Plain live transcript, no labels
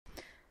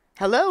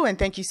Hello, and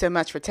thank you so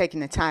much for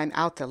taking the time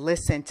out to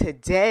listen.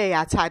 Today,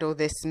 I title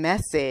this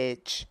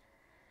message,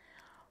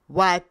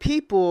 Why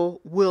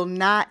People Will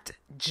Not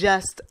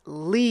Just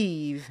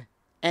Leave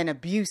an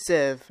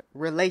Abusive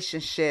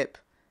Relationship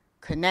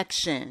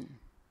Connection.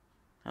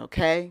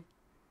 Okay?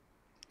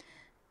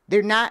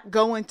 They're not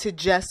going to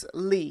just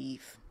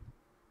leave.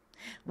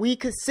 We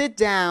could sit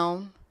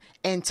down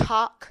and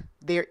talk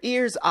their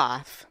ears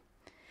off,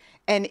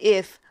 and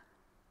if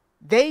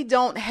they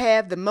don't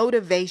have the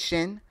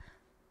motivation,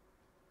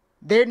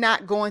 they're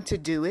not going to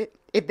do it.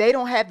 If they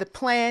don't have the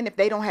plan, if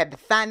they don't have the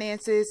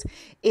finances,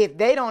 if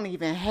they don't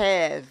even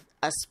have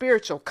a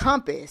spiritual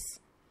compass,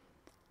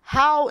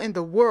 how in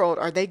the world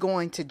are they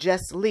going to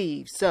just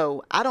leave?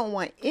 So I don't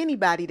want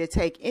anybody to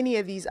take any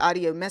of these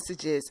audio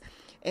messages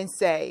and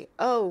say,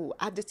 oh,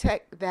 I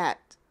detect that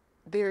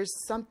there's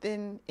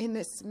something in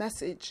this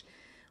message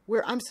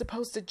where I'm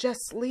supposed to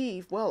just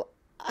leave. Well,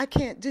 I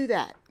can't do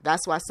that.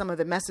 That's why some of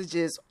the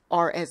messages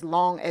are as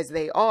long as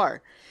they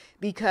are.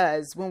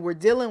 Because when we're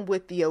dealing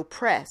with the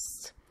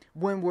oppressed,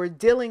 when we're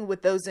dealing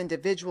with those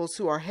individuals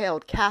who are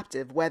held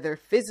captive, whether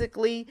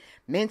physically,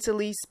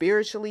 mentally,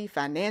 spiritually,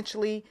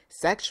 financially,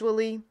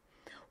 sexually,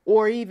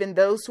 or even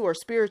those who are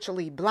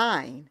spiritually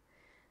blind,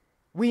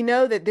 we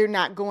know that they're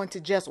not going to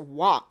just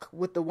walk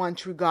with the one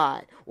true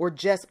God or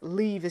just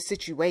leave a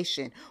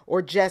situation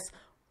or just,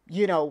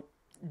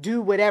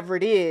 do whatever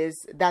it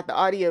is that the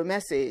audio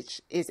message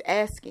is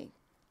asking.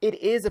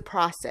 It is a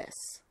process.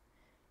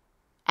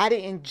 I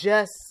didn't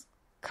just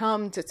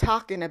come to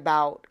talking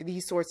about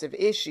these sorts of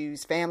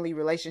issues, family,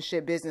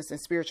 relationship, business,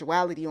 and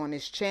spirituality on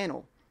this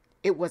channel.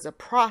 It was a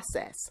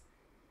process.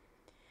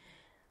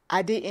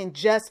 I didn't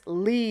just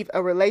leave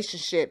a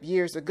relationship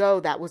years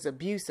ago that was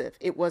abusive.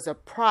 It was a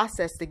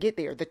process to get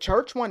there. The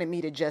church wanted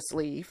me to just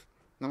leave,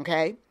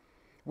 okay?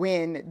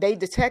 When they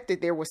detected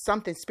there was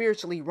something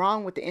spiritually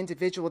wrong with the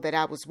individual that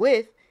I was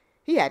with,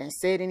 he hadn't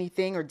said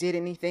anything or did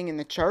anything in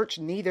the church.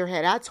 Neither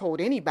had I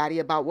told anybody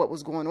about what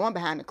was going on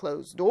behind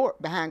closed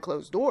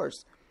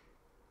doors.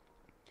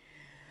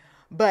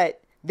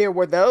 But there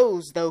were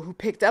those, though, who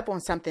picked up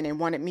on something and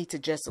wanted me to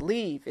just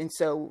leave. And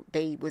so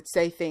they would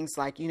say things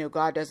like,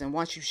 God doesn't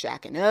want you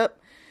shacking up.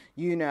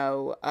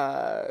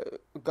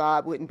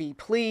 God wouldn't be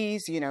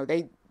pleased.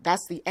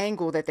 That's the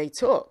angle that they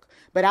took.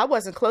 But I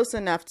wasn't close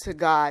enough to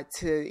God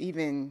to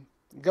even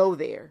go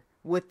there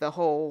with the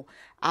whole,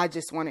 I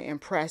just want to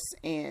impress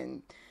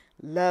and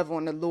love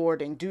on the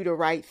Lord and do the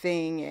right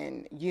thing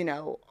and,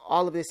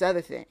 all of this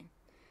other thing.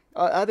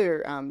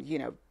 Other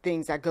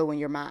things that go in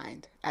your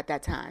mind at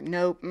that time.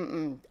 Nope,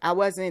 I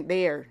wasn't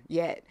there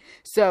yet.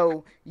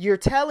 So you're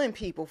telling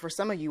people, for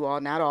some of you all,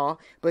 not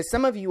all, but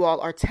some of you all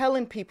are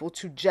telling people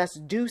to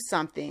just do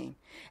something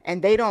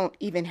and they don't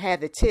even have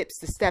the tips,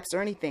 the steps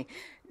or anything.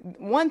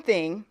 One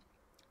thing,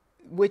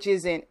 which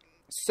isn't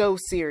so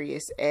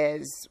serious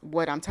as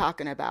what I'm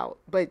talking about,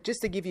 but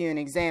just to give you an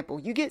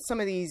example, you get some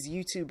of these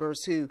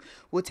YouTubers who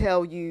will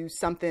tell you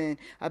something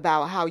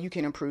about how you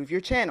can improve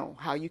your channel,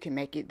 how you can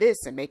make it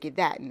this and make it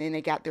that. And then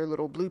they got their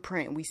little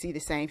blueprint and we see the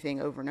same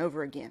thing over and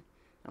over again.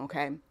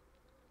 Okay.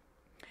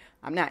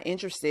 I'm not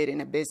interested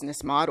in a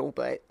business model,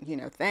 but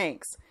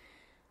thanks.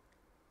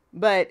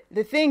 But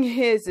the thing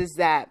is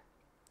that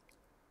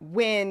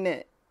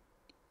when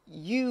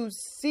you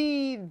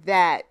see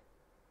that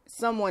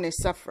someone is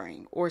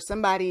suffering or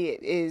somebody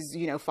is,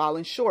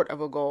 falling short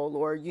of a goal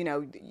or,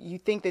 you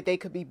think that they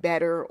could be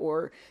better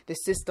or the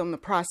system, the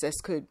process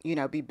could,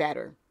 be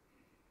better.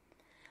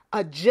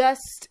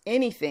 Adjust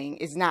anything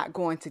is not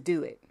going to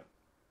do it.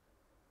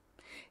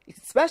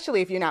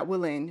 Especially if you're not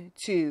willing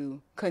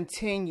to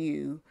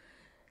continue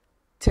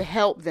to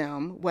help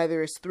them,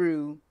 whether it's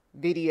through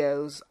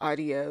videos,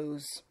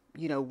 audios,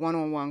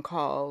 one-on-one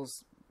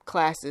calls,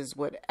 classes,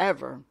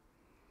 whatever.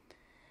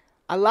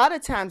 A lot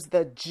of times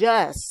the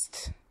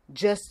just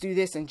do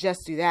this and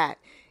just do that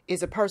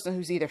is a person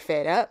who's either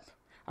fed up,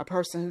 a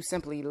person who's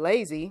simply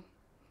lazy,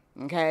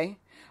 okay?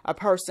 A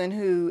person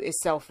who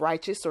is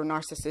self-righteous or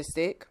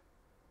narcissistic,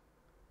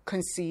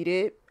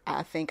 conceited.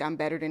 I think I'm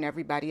better than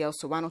everybody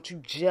else, so why don't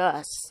you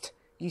just,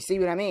 you see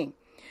what I mean?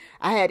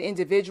 I had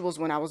individuals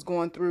when I was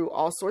going through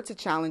all sorts of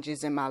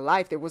challenges in my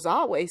life. There was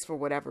always, for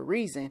whatever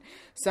reason,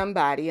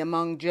 somebody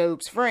among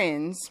Job's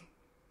friends,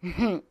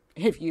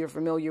 if you're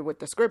familiar with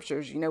the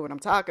scriptures, you know what I'm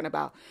talking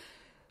about,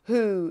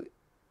 who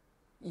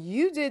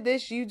you did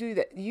this, you do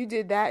that, you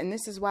did that, and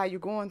this is why you're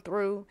going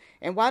through.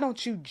 And why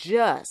don't you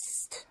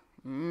just,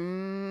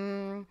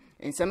 and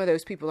some of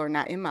those people are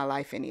not in my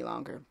life any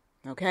longer.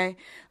 Okay.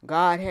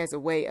 God has a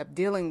way of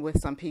dealing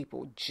with some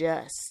people.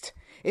 Just,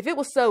 if it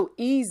was so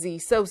easy,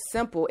 so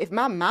simple, if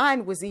my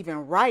mind was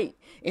even right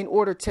in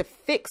order to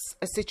fix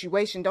a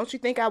situation, don't you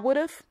think I would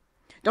have?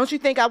 Don't you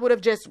think I would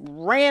have just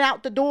ran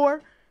out the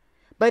door?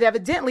 But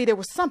evidently there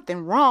was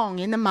something wrong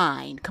in the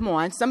mind. Come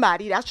on,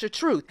 somebody, that's your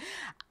truth.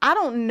 I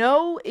don't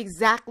know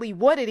exactly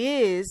what it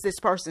is this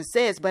person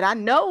says, but I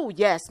know,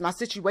 yes, my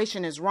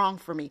situation is wrong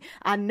for me.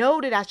 I know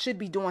that I should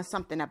be doing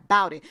something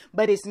about it,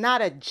 but it's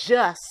not a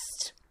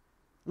just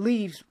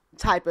leave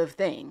type of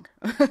thing.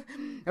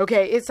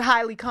 Okay, it's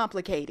highly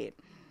complicated.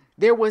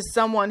 There was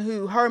someone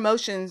who her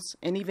emotions,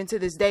 and even to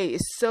this day,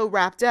 is so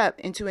wrapped up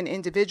into an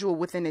individual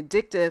with an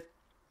addictive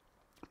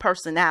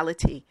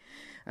personality.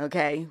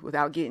 Okay,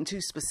 without getting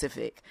too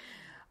specific.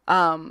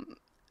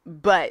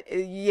 But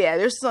yeah,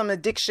 there's some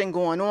addiction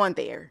going on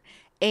there.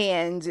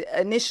 And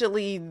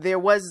initially there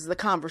was the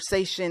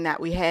conversation that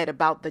we had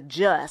about the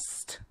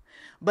just.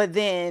 But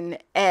then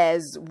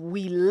as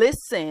we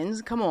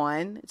listened, come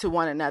on, to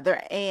one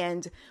another,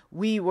 and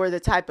we were the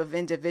type of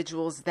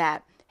individuals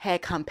that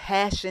had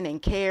compassion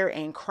and care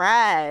and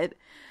cried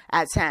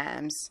at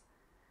times.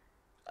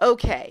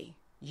 Okay,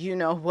 you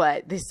know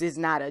what? This is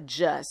not a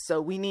just. So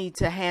we need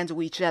to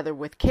handle each other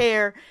with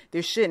care.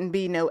 There shouldn't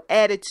be no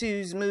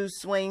attitudes, mood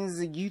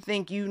swings. You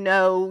think you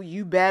know,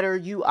 you better,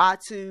 you ought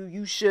to,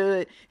 you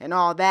should, and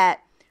all that.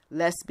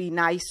 Let's be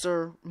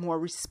nicer, more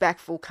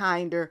respectful,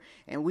 kinder,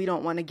 and we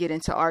don't want to get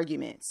into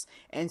arguments.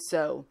 And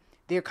so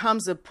there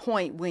comes a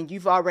point when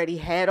you've already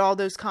had all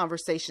those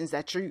conversations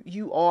that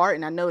you are,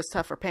 and I know it's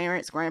tough for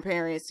parents,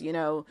 grandparents,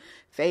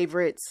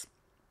 favorites.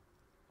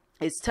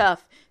 It's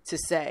tough to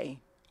say,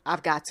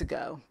 I've got to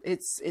go.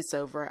 It's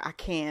over. I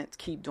can't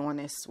keep doing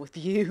this with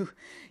you.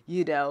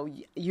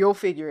 You'll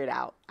figure it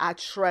out. I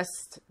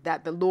trust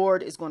that the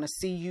Lord is going to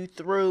see you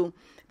through,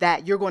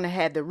 that you're going to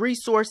have the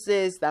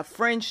resources, the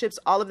friendships,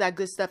 all of that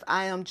good stuff.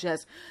 I am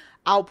just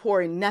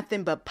outpouring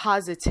nothing but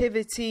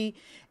positivity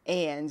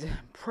and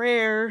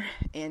prayer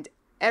and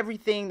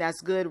everything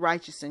that's good,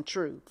 righteous, and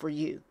true for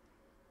you.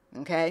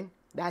 Okay?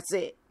 That's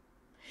it.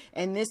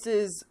 And this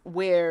is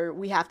where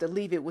we have to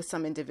leave it with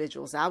some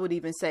individuals. I would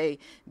even say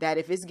that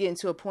if it's getting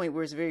to a point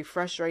where it's very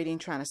frustrating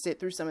trying to sit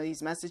through some of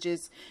these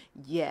messages,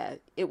 yeah,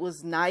 it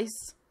was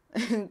nice.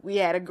 We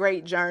had a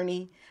great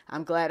journey.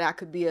 I'm glad I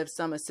could be of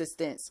some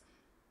assistance.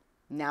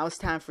 Now it's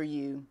time for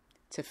you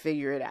to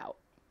figure it out.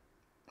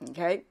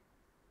 Okay?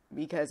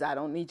 Because I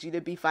don't need you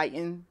to be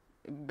fighting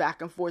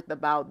back and forth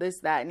about this,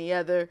 that, and the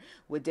other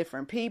with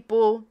different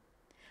people.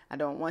 I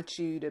don't want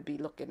you to be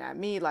looking at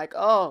me like,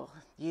 oh,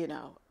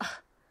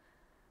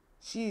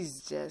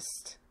 she's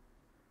just,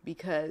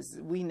 because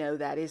we know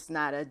that it's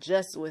not a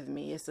just with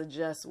me. It's a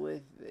just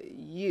with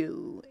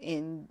you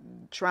in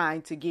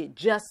trying to get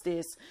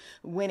justice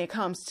when it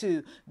comes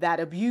to that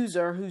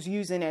abuser who's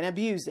using and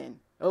abusing.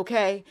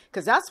 Okay?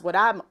 Because that's what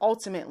I'm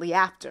ultimately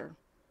after.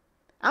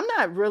 I'm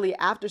not really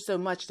after so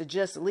much to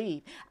just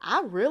leave.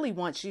 I really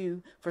want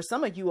you, for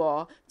some of you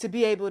all, to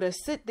be able to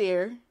sit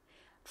there,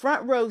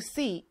 front row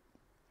seat,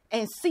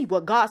 and see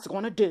what God's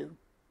going to do.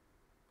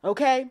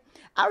 Okay?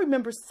 I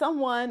remember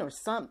someone or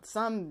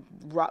some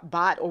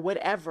bot or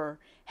whatever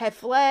had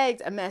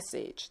flagged a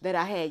message that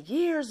I had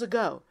years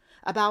ago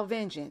about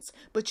vengeance.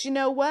 But you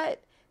know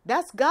what?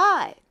 That's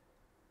God.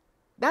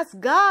 That's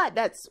God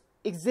that's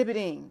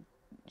exhibiting,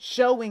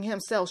 showing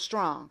himself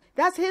strong.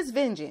 That's his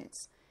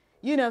vengeance.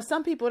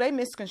 Some people, they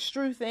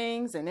misconstrue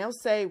things and they'll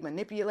say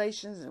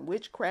manipulations and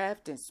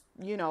witchcraft and,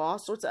 all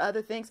sorts of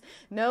other things.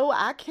 No,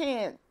 I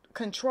can't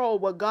control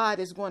what God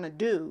is going to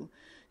do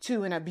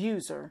to an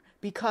abuser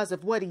because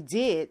of what he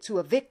did to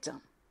a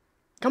victim.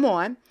 Come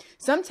on.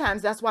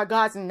 Sometimes that's why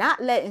God's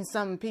not letting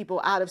some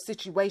people out of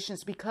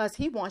situations, because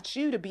he wants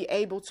you to be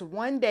able to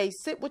one day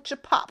sit with your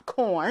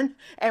popcorn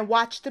and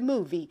watch the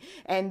movie.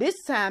 And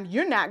this time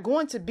you're not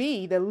going to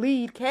be the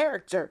lead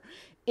character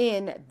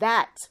in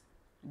that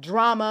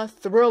drama,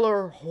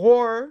 thriller,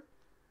 horror,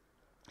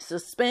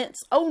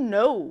 suspense. Oh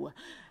no.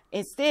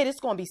 Instead,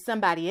 it's going to be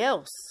somebody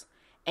else.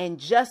 And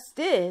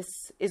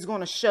justice is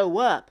going to show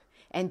up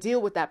and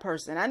deal with that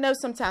person. I know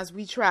sometimes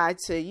we try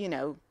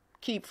to,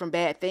 keep from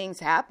bad things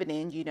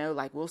happening,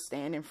 like we'll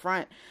stand in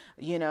front,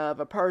 of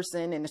a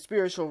person in the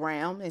spiritual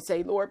realm and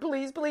say, Lord,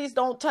 please, please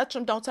don't touch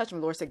them. Don't touch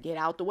them. Lord said, get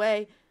out the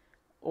way,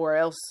 or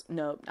else,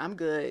 no, I'm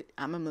good.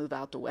 I'm going to move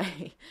out the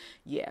way.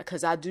 Yeah.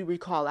 Because I do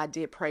recall I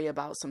did pray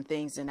about some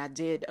things and I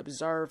did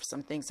observe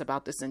some things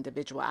about this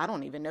individual. I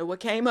don't even know what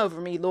came over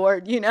me,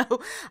 Lord.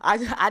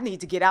 I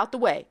need to get out the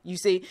way. You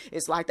see,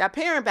 it's like that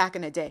parent back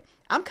in the day.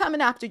 I'm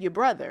coming after your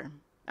brother.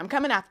 I'm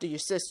coming after your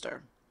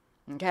sister.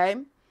 Okay?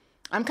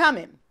 I'm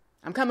coming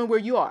where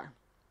you are.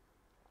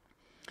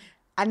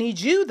 I need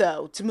you,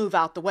 though, to move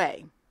out the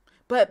way.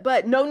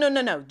 But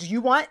no. Do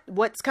you want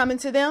what's coming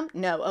to them?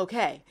 No.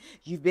 Okay.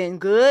 You've been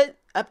good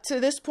up to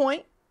this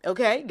point.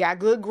 Okay. Got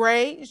good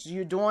grades.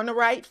 You're doing the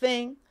right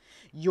thing.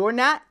 You're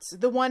not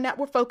the one that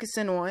we're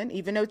focusing on,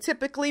 even though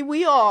typically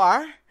we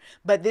are.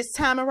 But this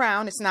time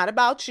around, it's not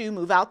about you.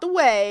 Move out the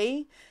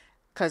way,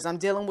 because I'm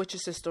dealing with your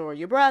sister or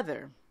your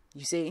brother.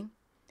 You see?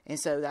 And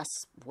so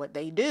that's what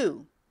they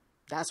do.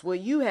 That's what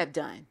you have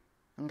done.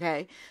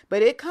 Okay.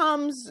 But it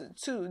comes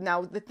to,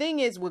 now the thing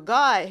is with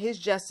God, his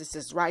justice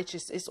is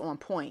righteous. It's on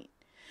point.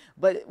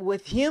 But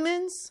with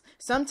humans,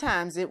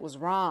 sometimes it was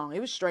wrong. It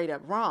was straight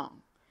up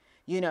wrong.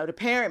 The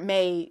parent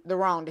made the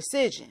wrong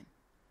decision.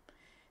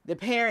 The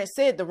parent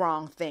said the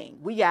wrong thing.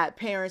 We got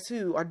parents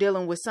who are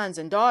dealing with sons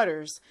and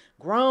daughters,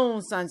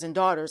 grown sons and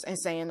daughters, and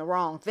saying the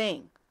wrong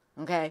thing.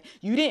 Okay.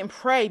 You didn't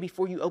pray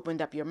before you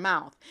opened up your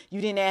mouth.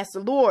 You didn't ask the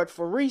Lord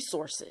for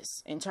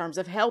resources in terms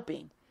of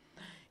helping.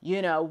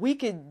 You know, we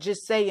could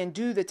just say and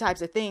do the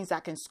types of things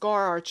that can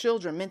scar our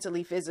children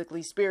mentally,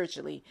 physically,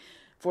 spiritually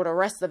for the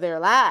rest of their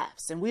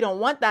lives. And we don't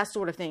want that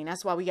sort of thing.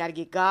 That's why we got to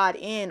get God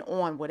in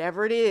on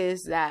whatever it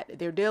is that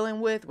they're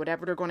dealing with,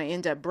 whatever they're going to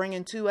end up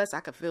bringing to us.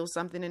 I could feel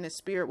something in the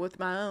spirit with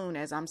my own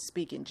as I'm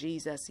speaking.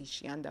 Jesus.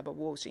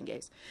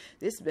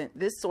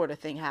 This sort of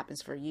thing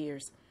happens for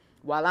years.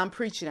 While I'm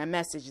preaching a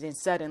message, then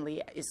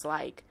suddenly it's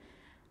like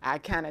I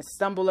kind of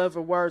stumble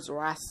over words,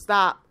 or I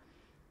stop,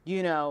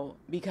 you know,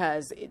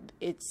 because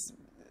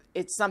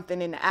it's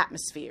something in the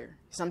atmosphere.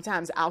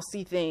 Sometimes I'll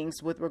see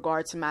things with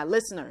regard to my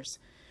listeners,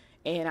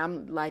 and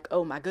I'm like,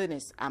 oh my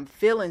goodness, I'm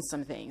feeling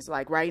some things.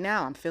 Like right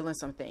now, I'm feeling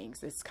some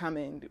things. It's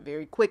coming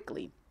very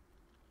quickly.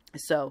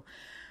 So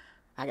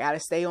I got to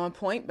stay on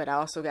point, but I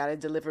also got to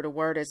deliver the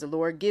word as the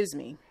Lord gives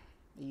me,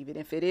 even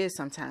if it is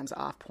sometimes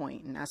off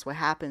point. And that's what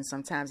happens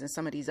sometimes in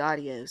some of these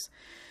audios.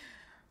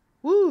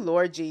 Woo,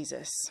 Lord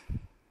Jesus.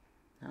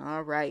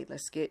 All right,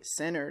 let's get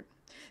centered.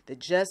 The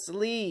just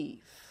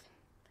leave.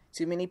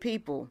 Too many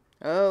people.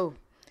 Oh,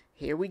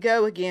 here we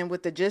go again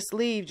with the just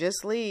leave,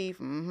 just leave.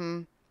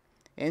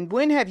 And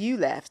when have you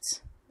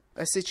left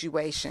a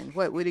situation?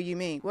 What do you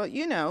mean? Well,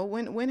 you know,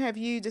 when have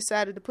you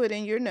decided to put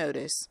in your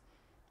notice?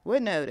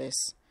 What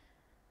notice?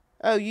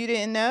 Oh, you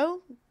didn't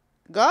know?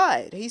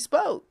 God, he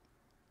spoke.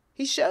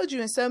 He showed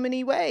you in so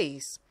many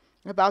ways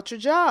about your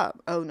job.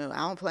 Oh, no, I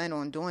don't plan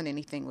on doing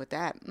anything with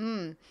that.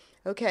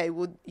 Okay,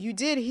 well, you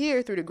did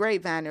hear through the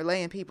grapevine they're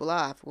laying people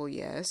off. Well,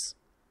 yes.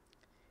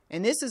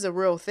 And this is a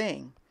real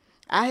thing.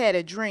 I had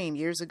a dream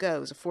years ago. It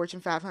was a Fortune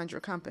 500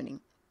 company.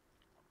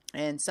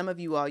 And some of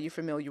you all, you're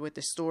familiar with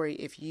the story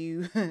if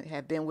you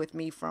have been with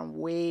me from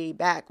way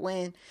back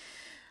when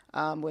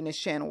this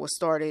channel was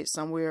started,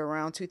 somewhere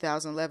around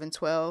 2011,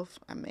 12.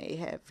 I may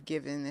have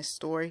given this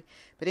story.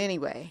 But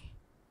anyway,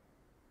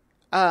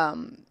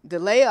 the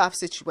layoff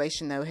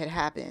situation, though, had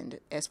happened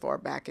as far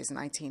back as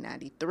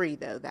 1993,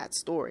 though, that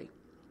story.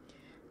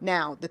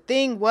 Now, the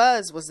thing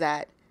was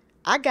that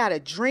I got a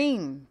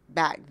dream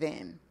back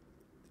then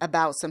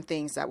about some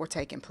things that were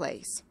taking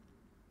place.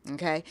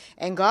 Okay.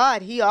 And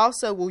God, he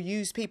also will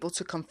use people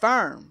to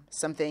confirm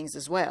some things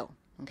as well.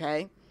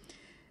 Okay.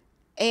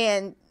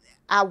 And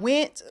I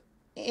went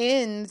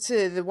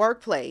into the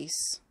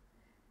workplace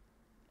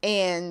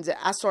and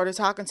I started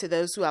talking to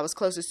those who I was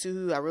closest to,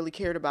 who I really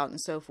cared about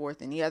and so forth.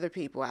 And the other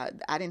people, I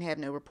didn't have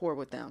no rapport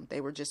with them.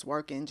 They were just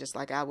working just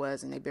like I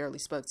was, and they barely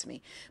spoke to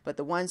me. But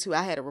the ones who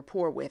I had a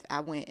rapport with,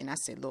 I went and I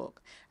said,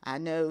 look, I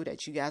know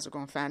that you guys are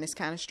going to find this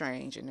kind of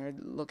strange. And they're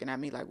looking at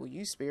me like, well,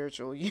 you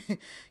spiritual, you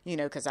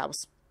know, because I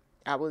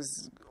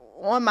was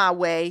on my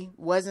way,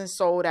 wasn't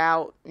sold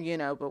out, you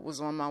know, but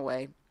was on my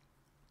way.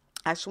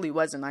 Actually, it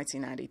wasn't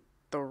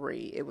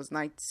 1993. It was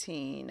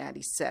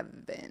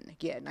 1997.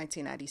 Yeah,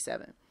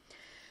 1997.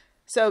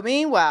 So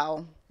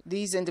meanwhile,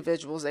 these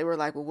individuals, they were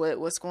like, well,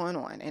 what's going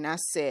on? And I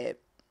said,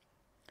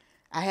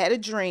 I had a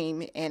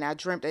dream and I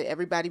dreamt that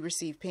everybody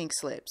received pink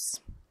slips.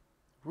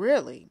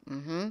 Really?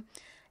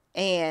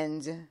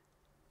 And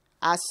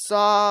I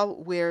saw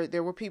where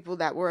there were people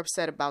that were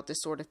upset about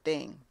this sort of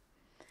thing.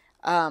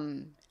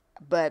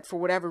 But for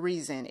whatever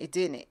reason, it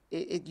didn't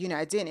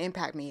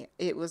impact me.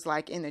 It was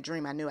like in the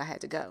dream, I knew I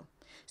had to go.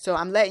 So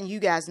I'm letting you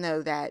guys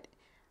know that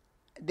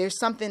there's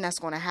something that's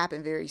going to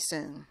happen very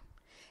soon.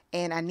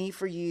 And I need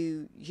for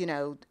you, you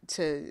know,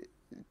 to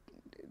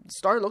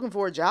start looking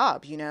for a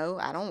job. You know,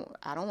 I don't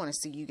want to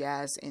see you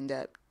guys end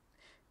up,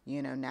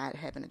 you know, not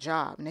having a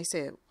job. And they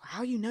said,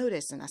 how you know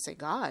this? And I said,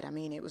 God, I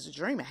mean, it was a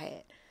dream I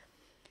had.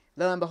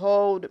 Lo and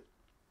behold,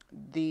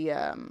 the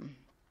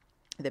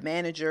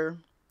manager,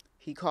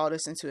 he called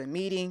us into a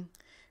meeting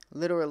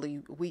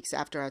literally weeks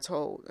after I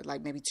told,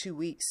 like maybe 2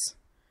 weeks.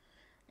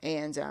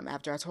 And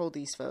after I told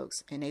these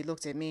folks, and they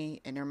looked at me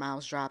and their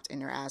mouths dropped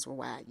and their eyes were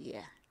wide.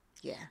 Yeah.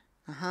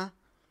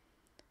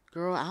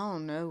 Girl, I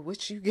don't know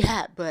what you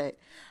got, but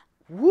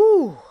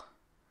woo.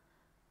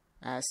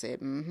 I said,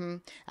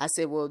 I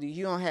said, well,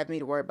 you don't have me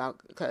to worry about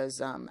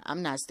because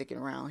I'm not sticking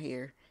around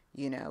here.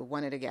 You know,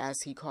 one of the guys,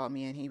 he called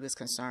me and he was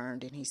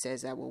concerned and he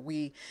says that, well,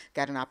 we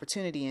got an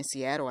opportunity in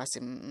Seattle. I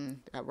said,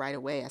 right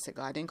away. I said,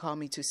 God didn't call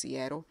me to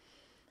Seattle.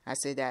 I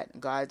said that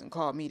God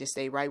called me to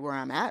stay right where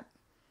I'm at,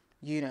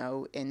 you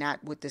know, and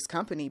not with this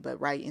company, but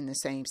right in the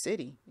same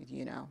city,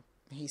 you know.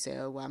 He said,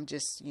 oh, well, I'm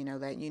just, you know,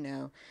 letting you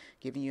know,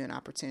 giving you an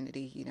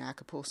opportunity. You know, I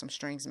could pull some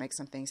strings, make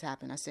some things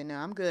happen. I said, no,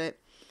 I'm good.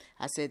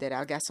 I said that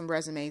I got some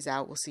resumes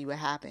out. We'll see what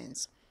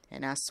happens.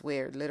 And I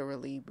swear,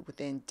 literally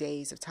within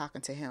days of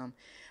talking to him,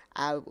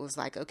 I was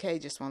like, okay,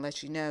 just want to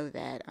let you know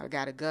that I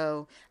got to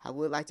go. I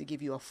would like to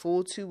give you a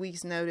full 2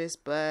 weeks notice,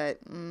 but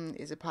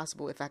is it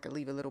possible if I could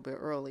leave a little bit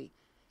early,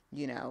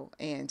 you know?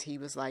 And he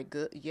was like,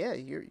 good. Yeah,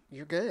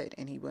 you're good.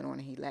 And he went on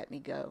and he let me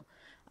go.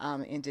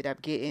 Ended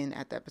up getting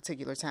at that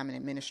particular time an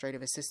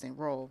administrative assistant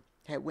role.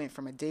 Had went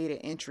from a data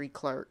entry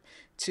clerk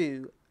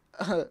to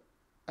an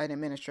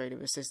administrative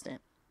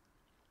assistant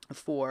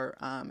for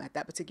at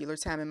that particular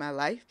time in my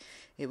life.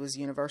 It was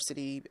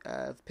University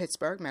of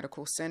Pittsburgh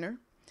Medical Center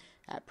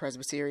at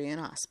Presbyterian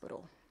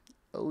Hospital.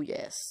 Oh,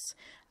 yes.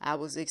 I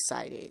was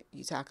excited.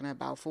 You talking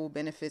about full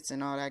benefits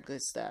and all that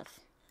good stuff.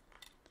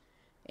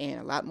 And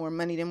a lot more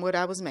money than what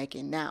I was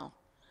making. Now,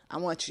 I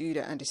want you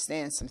to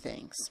understand some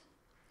things.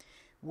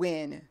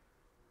 When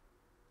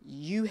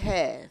you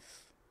have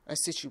a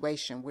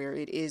situation where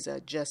it is a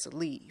just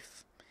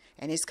leave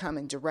and it's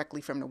coming directly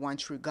from the one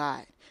true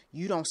God,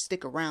 you don't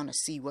stick around to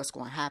see what's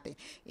going to happen.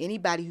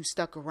 Anybody who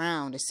stuck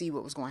around to see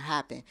what was going to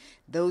happen,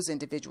 those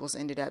individuals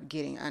ended up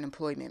getting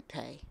unemployment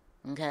pay.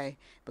 Okay.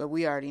 But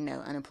we already know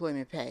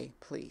unemployment pay,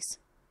 please,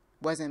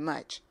 wasn't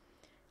much.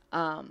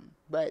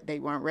 But they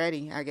weren't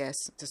ready, I guess,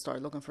 to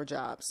start looking for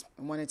jobs.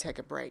 I want to take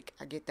a break.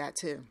 I get that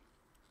too.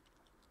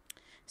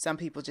 Some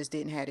people just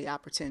didn't have the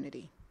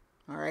opportunity.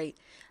 All right.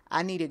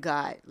 I needed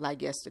God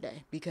like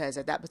yesterday because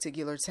at that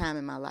particular time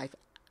in my life,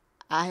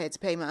 I had to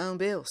pay my own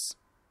bills.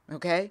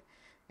 Okay.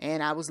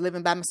 And I was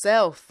living by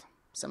myself.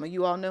 Some of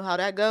you all know how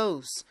that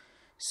goes.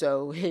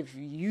 So if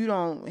you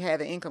don't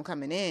have an income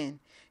coming in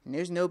and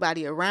there's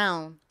nobody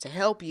around to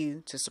help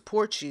you, to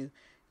support you,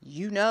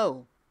 you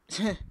know,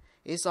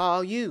 it's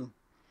all you.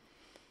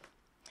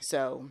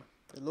 So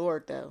the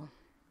Lord, though,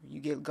 you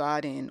get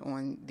God in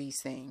on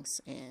these things.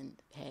 And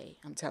hey,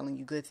 I'm telling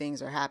you, good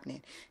things are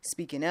happening.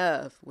 Speaking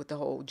of, with the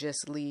whole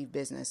just leave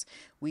business,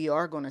 we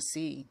are going to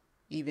see,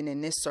 even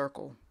in this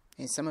circle,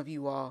 and some of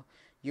you all,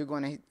 you're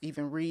going to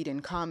even read in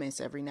comments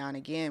every now and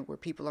again where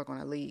people are going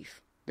to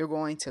leave. They're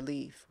going to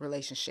leave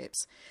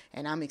relationships.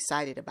 And I'm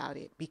excited about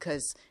it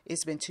because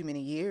it's been too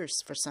many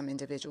years for some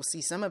individuals.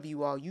 See, some of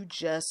you all, you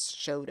just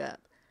showed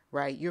up,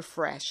 right? You're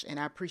fresh. And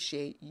I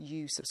appreciate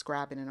you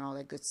subscribing and all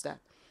that good stuff.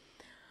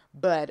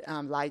 But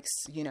likes,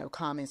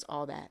 comments,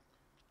 all that.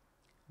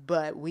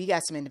 But we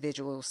got some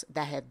individuals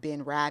that have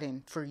been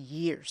riding for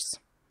years.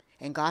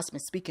 And God's been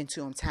speaking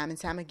to them time and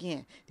time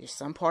again. There's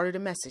some part of the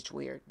message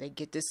where they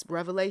get this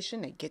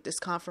revelation, they get this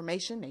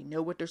confirmation, they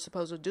know what they're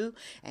supposed to do,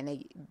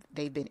 and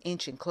they've been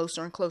inching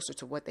closer and closer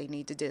to what they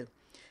need to do.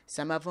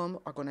 Some of them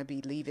are going to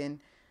be leaving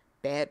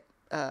bad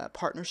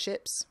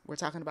partnerships. We're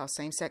talking about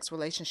same-sex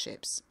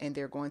relationships, and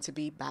they're going to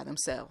be by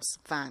themselves,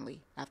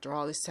 finally, after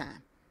all this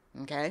time.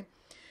 Okay?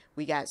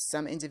 We got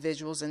some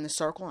individuals in the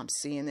circle. I'm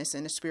seeing this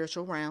in the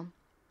spiritual realm.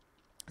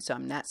 So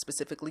I'm not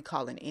specifically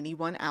calling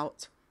anyone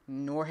out,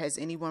 nor has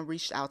anyone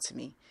reached out to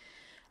me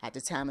at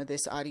the time of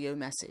this audio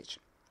message.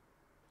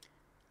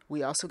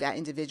 We also got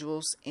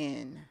individuals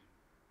in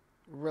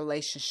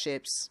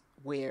relationships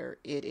where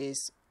it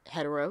is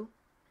hetero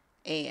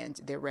and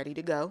they're ready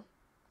to go.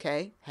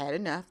 Okay, had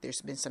enough.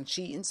 There's been some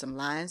cheating, some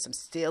lying, some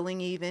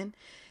stealing even,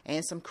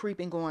 and some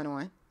creeping going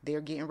on. They're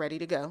getting ready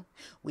to go.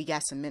 We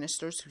got some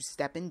ministers who's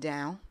stepping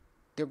down.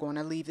 They're going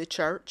to leave the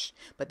church,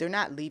 but they're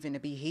not leaving to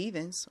be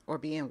heathens or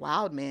being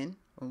wild men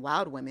and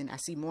wild women. I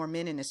see more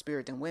men in the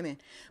spirit than women,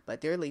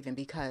 but they're leaving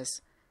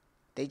because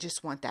they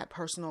just want that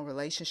personal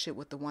relationship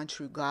with the one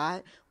true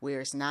God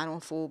where it's not on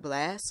full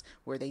blast,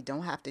 where they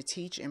don't have to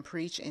teach and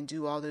preach and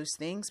do all those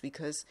things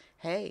because,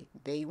 hey,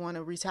 they want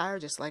to retire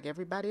just like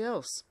everybody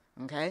else.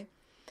 Okay.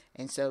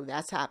 And so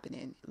that's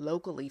happening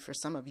locally for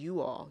some of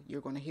you all.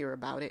 You're going to hear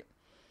about it.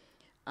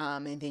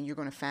 And then you're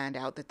going to find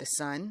out that the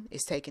son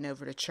is taking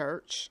over the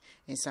church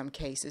in some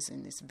cases,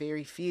 and it's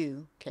very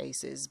few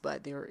cases,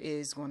 but there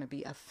is going to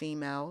be a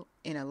female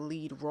in a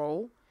lead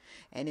role,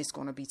 and it's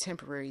going to be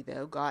temporary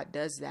though. God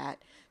does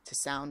that to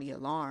sound the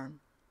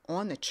alarm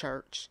on the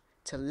church,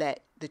 to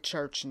let the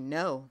church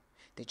know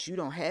that you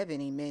don't have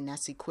any men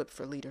that's equipped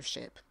for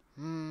leadership.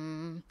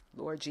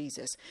 Lord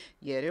Jesus.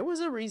 Yeah, there was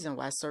a reason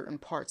why certain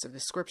parts of the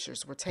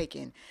scriptures were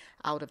taken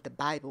out of the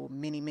Bible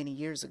many, many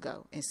years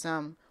ago, and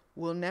some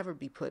will never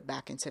be put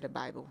back into the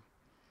Bible.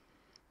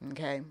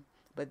 Okay.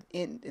 But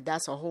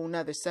that's a whole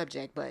nother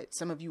subject. But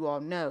some of you all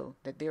know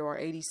that there are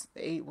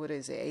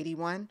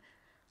 81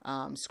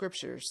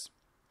 scriptures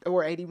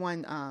or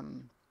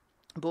 81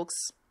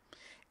 books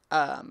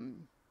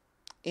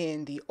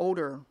in the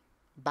older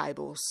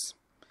Bibles,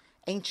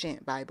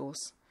 ancient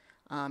Bibles,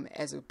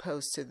 as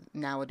opposed to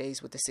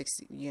nowadays with the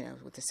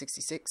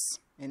 66.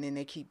 And then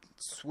they keep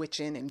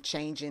switching and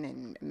changing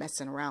and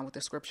messing around with the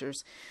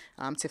scriptures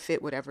to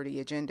fit whatever the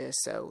agenda is.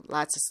 So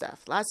lots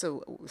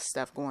of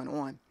stuff going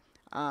on.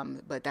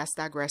 But that's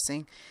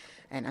digressing.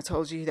 And I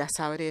told you that's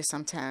how it is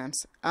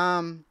sometimes.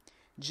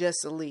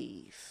 Just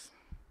leave.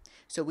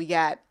 So we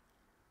got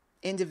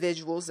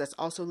individuals that's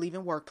also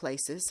leaving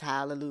workplaces.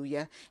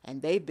 Hallelujah.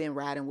 And they've been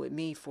riding with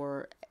me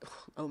for,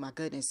 oh my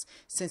goodness,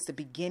 since the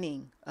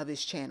beginning of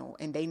this channel.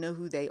 And they know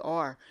who they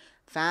are.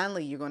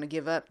 Finally, you're going to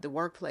give up the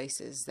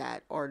workplaces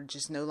that are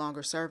just no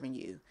longer serving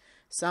you.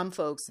 Some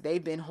folks,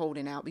 they've been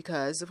holding out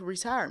because of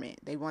retirement.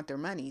 They want their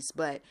monies.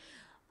 But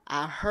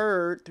I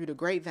heard through the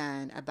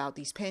grapevine about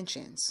these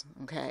pensions,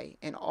 okay,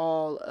 and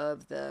all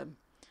of the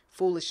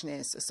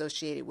foolishness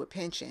associated with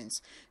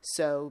pensions.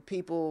 So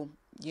people,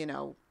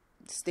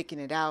 sticking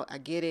it out, I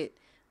get it.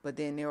 But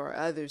then there are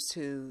others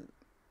who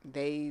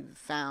they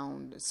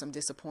found some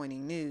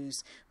disappointing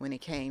news when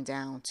it came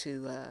down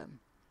to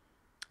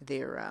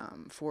their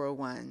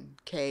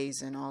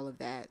 401ks and all of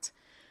that.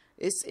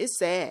 It's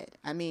sad.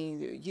 I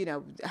mean,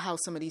 how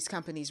some of these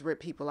companies rip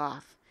people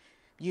off.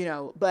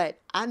 But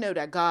I know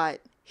that God,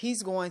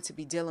 he's going to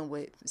be dealing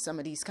with some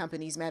of these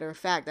companies. Matter of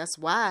fact, that's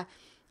why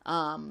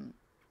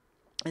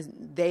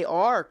they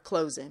are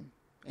closing.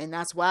 And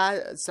that's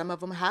why some of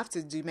them have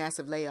to do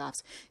massive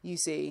layoffs. You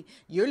see,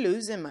 you're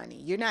losing money.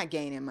 You're not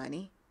gaining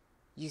money.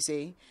 You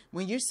see,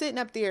 when you're sitting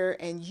up there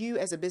and you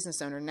as a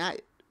business owner, not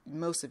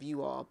most of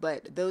you all,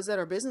 but those that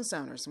are business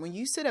owners, when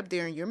you sit up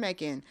there and you're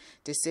making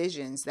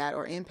decisions that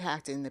are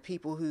impacting the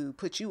people who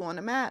put you on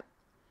the map,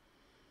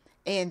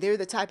 and they're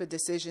the type of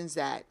decisions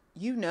that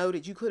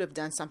that you could have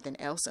done something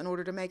else in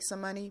order to make some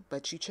money,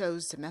 but you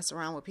chose to mess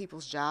around with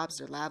people's jobs,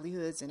 their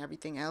livelihoods, and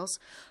everything else.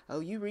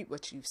 Oh, you reap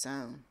what you've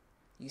sown.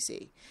 You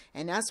see,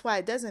 and that's why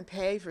it doesn't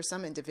pay for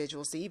some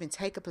individuals to even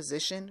take a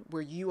position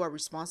where you are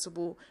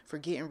responsible for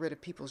getting rid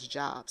of people's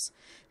jobs,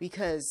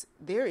 because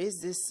there is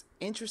this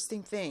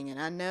interesting thing. And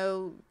I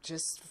know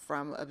just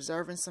from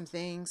observing some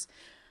things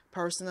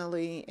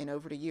personally and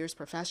over the years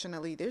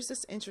professionally, there's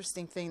this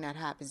interesting thing that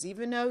happens.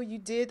 Even though you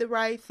did the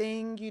right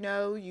thing,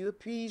 you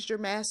appeased your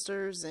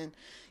masters, and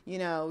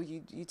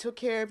you took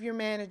care of your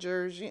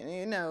managers,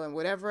 and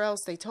whatever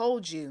else they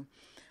told you,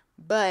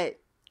 but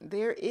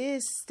there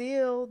is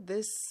still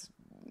this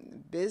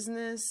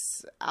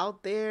business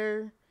out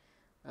there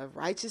of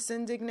righteous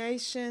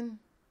indignation,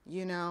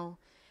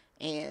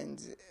 and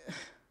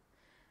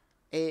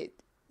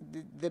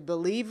the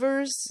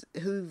believers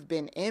who've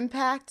been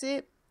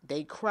impacted,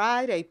 they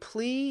cry, they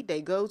plead,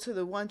 they go to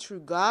the one true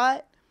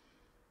God.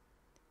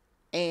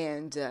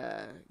 And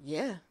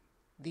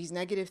these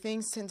negative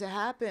things tend to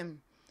happen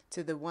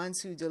to the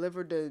ones who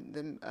delivered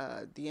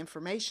the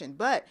information.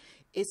 But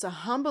it's a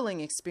humbling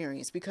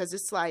experience, because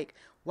it's like,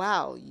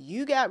 wow,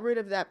 you got rid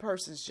of that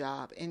person's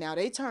job, and now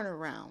they turn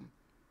around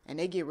and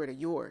they get rid of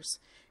yours.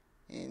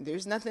 And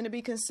there's nothing to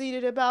be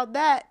conceited about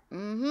that.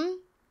 You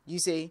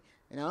see,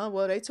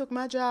 well, they took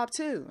my job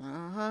too.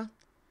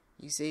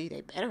 You see,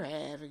 they better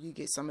have, or you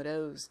get some of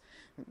those.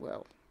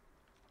 Well,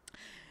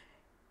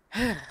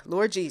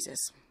 Lord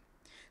Jesus.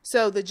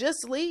 So the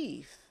just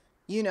leave,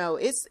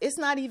 it's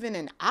not even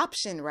an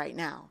option right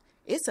now.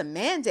 It's a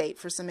mandate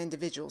for some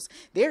individuals.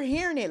 They're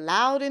hearing it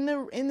loud in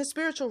the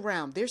spiritual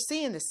realm. They're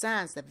seeing the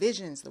signs, the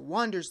visions, the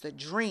wonders, the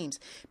dreams.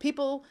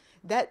 People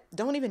that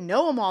don't even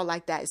know them all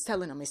like that is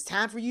telling them, it's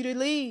time for you to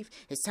leave.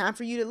 It's time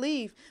for you to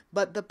leave.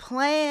 But the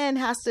plan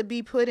has to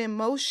be put in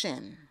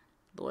motion,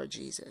 Lord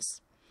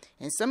Jesus.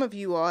 And some of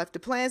you all, if the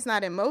plan's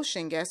not in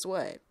motion, guess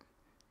what?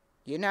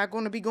 You're not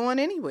going to be going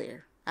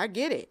anywhere. I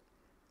get it.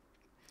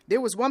 There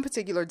was one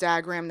particular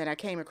diagram that I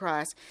came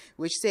across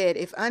which said,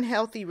 if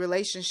unhealthy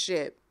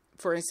relationship,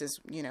 for instance,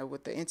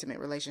 with the intimate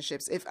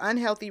relationships, if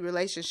unhealthy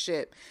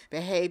relationship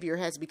behavior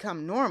has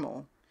become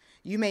normal,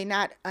 you may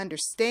not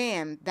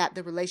understand that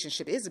the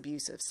relationship is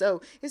abusive.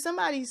 So if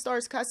somebody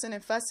starts cussing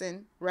and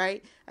fussing,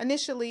 right,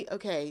 initially,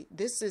 okay,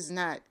 this is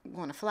not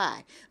going to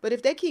fly. But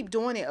if they keep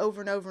doing it over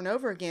and over and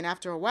over again,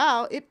 after a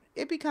while,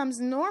 it becomes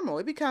normal.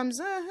 It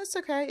becomes, it's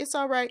okay, it's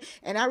all right.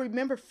 And I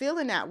remember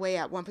feeling that way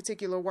at one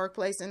particular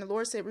workplace. And the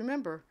Lord said,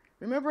 remember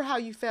how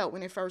you felt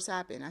when it first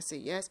happened. I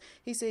said, yes.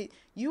 He said,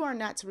 you are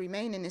not to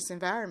remain in this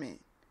environment.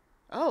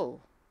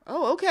 Oh,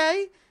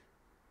 okay.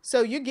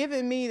 So you're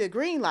giving me the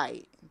green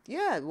light.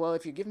 Yeah, well,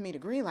 if you're giving me the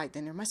green light,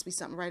 then there must be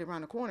something right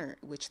around the corner,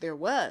 which there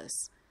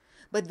was.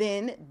 But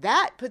then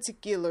that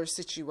particular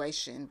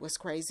situation was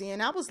crazy.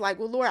 And I was like,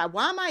 well, Lord,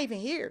 why am I even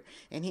here?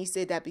 And he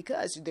said that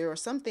because there are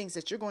some things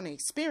that you're going to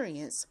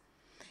experience.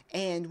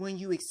 And when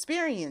you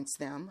experience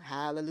them,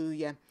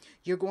 hallelujah,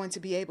 you're going to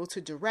be able to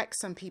direct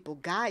some people,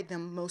 guide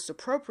them most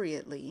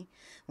appropriately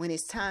when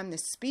it's time to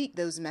speak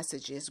those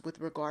messages with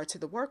regard to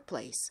the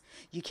workplace.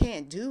 You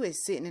can't do it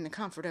sitting in the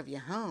comfort of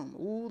your home.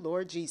 Ooh,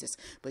 Lord Jesus.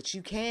 But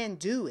you can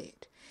do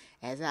it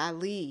as I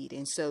lead.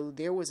 And so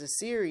there was a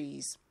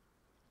series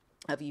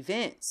of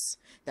events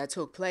that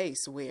took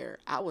place where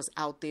I was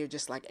out there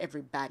just like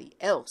everybody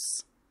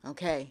else.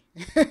 Okay.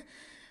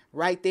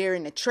 Right there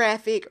in the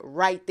traffic,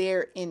 right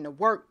there in the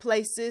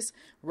workplaces,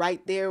 right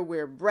there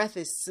where breath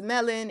is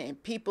smelling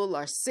and people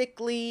are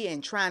sickly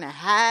and trying to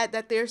hide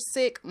that they're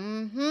sick.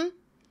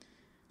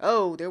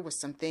 Oh, there was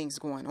some things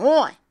going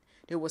on.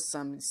 There was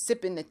some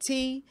sipping the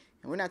tea.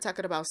 And we're not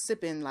talking about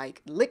sipping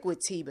like liquid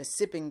tea, but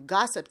sipping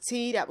gossip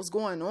tea that was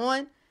going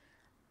on.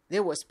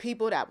 There was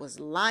people that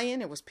was lying.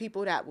 There was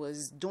people that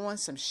was doing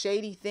some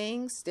shady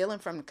things, stealing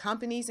from the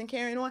companies and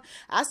carrying on.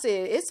 I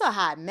said, it's a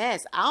hot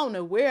mess. I don't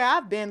know where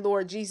I've been,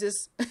 Lord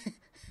Jesus.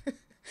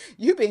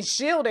 You've been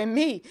shielding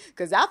me,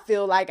 because I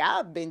feel like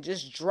I've been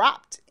just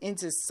dropped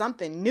into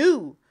something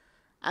new.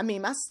 I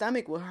mean, my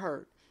stomach would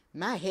hurt.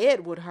 My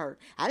head would hurt.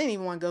 I didn't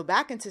even want to go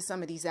back into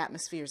some of these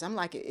atmospheres. I'm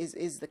like,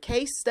 is the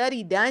case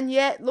study done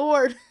yet,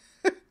 Lord?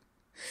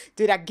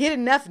 Did I get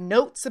enough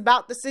notes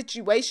about the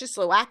situation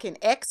so I can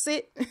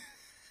exit?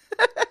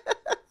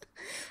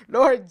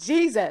 Lord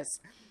Jesus,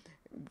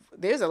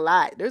 there's a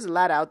lot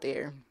out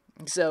there.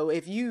 So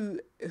if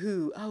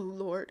oh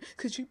Lord,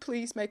 could you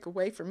please make a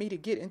way for me to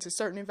get into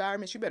certain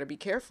environments? You better be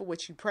careful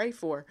what you pray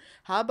for.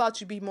 How about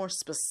you be more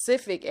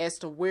specific as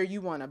to where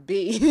you want to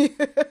be?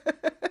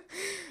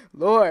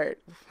 Lord,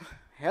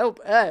 help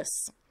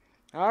us.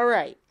 All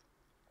right.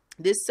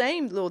 This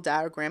same little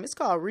diagram, it's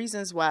called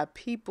Reasons Why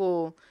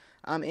People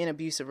in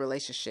Abusive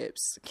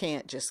Relationships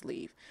Can't Just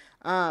Leave.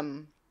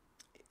 It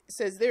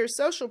says there's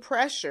social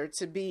pressure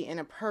to be in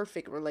a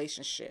perfect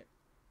relationship.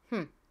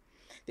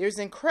 There's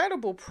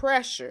incredible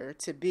pressure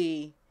to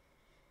be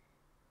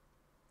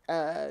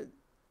in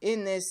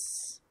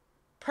this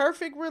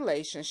perfect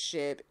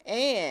relationship,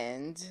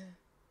 and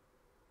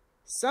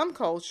some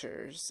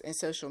cultures and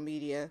social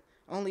media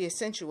only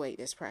accentuate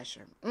this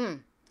pressure.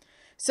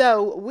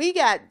 So we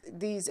got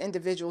these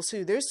individuals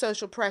who there's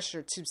social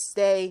pressure to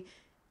stay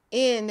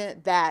in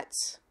that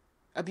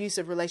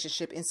abusive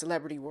relationship in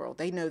celebrity world.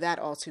 They know that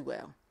all too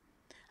well.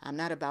 I'm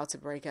not about to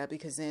break up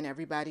because then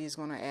everybody is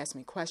going to ask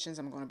me questions.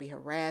 I'm going to be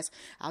harassed.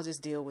 I'll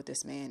just deal with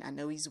this man. I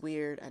know he's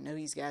weird. I know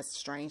he's got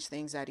strange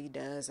things that he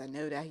does. I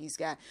know that he's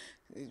got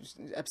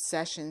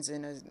obsessions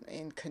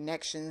and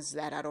connections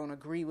that I don't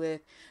agree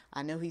with.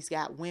 I know he's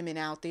got women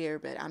out there,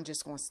 but I'm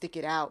just going to stick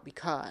it out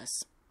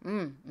because...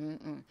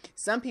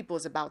 Some people,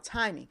 it's about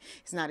timing.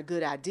 It's not a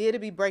good idea to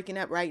be breaking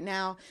up right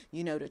now.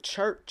 You know, the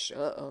church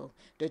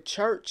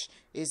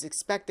is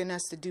expecting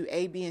us to do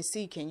A, B, and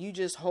C. Can you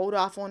just hold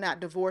off on that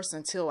divorce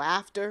until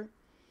after?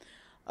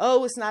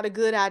 Oh, it's not a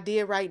good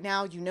idea right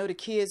now. You know, the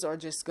kids are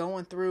just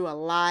going through a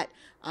lot.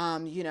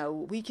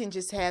 We can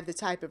just have the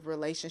type of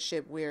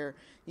relationship where,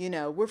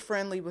 we're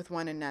friendly with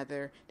one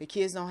another. The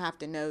kids don't have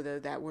to know, though,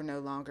 that we're no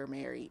longer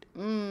married.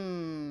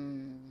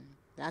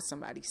 That's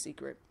somebody's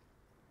secret.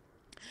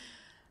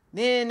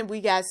 Then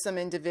we got some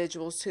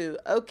individuals who,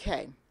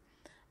 okay,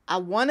 I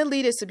want to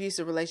leave this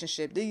abusive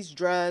relationship. These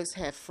drugs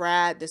have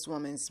fried this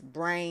woman's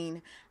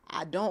brain.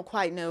 I don't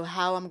quite know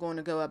how I'm going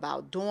to go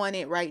about doing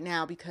it right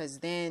now, because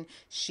then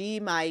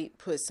she might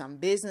put some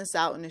business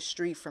out in the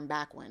street from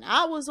back when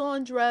I was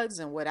on drugs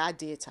and what I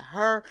did to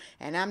her.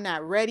 And I'm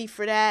not ready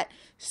for that.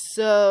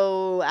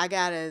 So I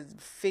got to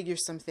figure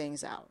some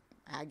things out.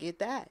 I get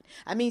that.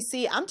 I mean,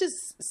 see, I'm just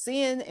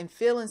seeing and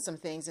feeling some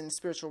things in the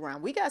spiritual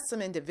realm. We got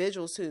some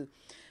individuals who,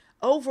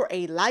 over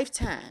a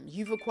lifetime,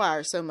 you've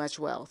acquired so much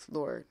wealth,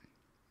 Lord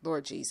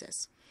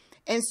Jesus.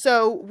 And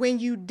so when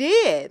you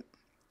did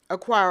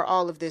acquire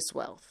all of this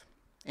wealth,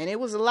 and it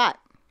was a lot,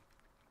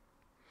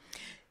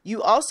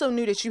 you also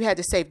knew that you had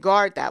to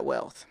safeguard that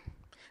wealth.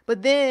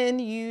 But then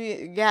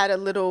you got a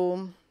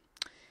little,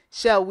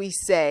 shall we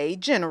say,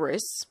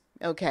 generous,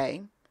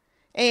 okay?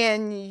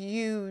 And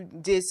you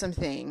did some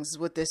things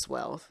with this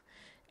wealth,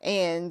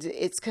 and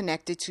it's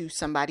connected to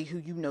somebody who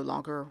you no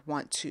longer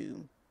want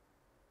to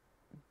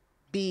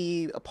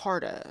be a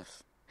part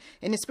of.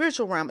 In the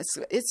spiritual realm,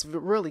 it's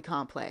really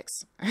complex.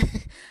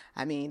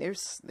 I mean,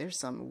 there's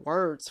some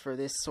words for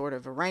this sort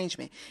of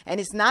arrangement, and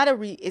it's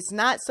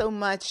not so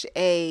much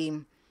a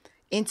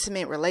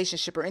intimate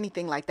relationship or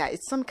anything like that.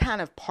 It's some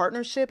kind of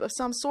partnership of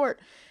some sort.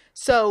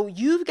 So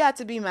you've got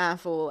to be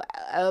mindful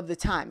of the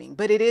timing,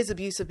 but it is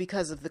abusive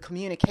because of the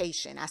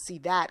communication. I see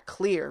that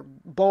clear,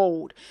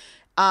 bold.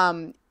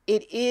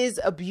 It is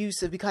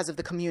abusive because of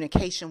the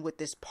communication with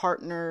this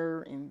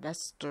partner,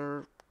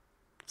 investor,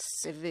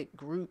 civic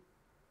group,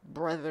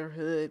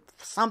 brotherhood,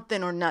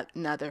 something or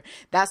another.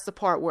 That's the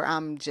part where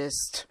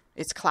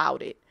it's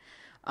clouded.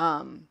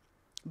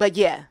 But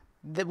yeah,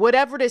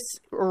 whatever this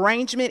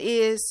arrangement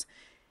is,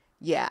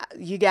 yeah,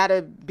 you got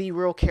to be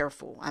real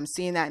careful. I'm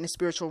seeing that in the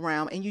spiritual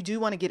realm. And you do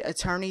want to get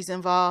attorneys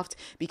involved,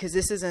 because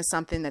this isn't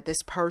something that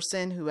this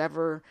person,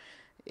 whoever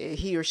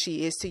he or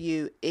she is to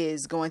you,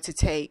 is going to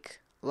take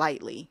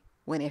lightly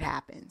when it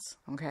happens.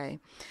 Okay.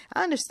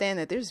 I understand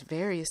that there's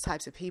various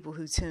types of people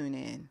who tune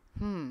in.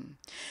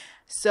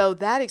 So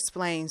that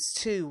explains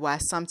too why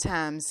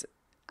sometimes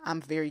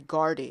I'm very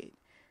guarded.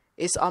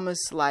 It's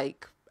almost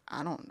like,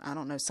 I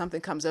don't know, something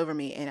comes over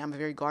me and I'm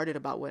very guarded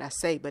about what I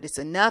say, but it's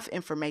enough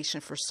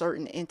information for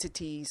certain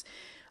entities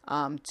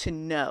to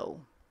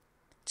know,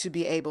 to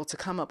be able to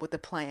come up with the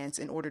plans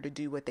in order to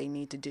do what they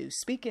need to do.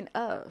 Speaking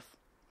of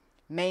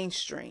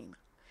mainstream,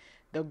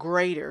 the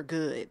greater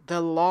good,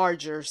 the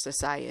larger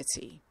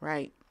society,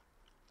 right?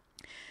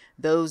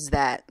 Those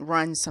that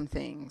run some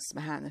things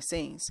behind the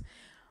scenes.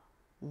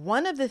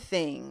 One of the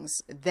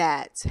things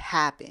that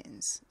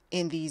happens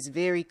in these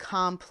very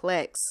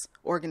complex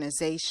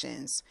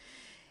organizations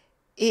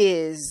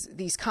is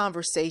these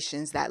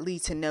conversations that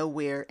lead to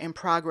nowhere, and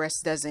progress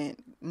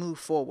doesn't move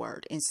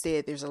forward.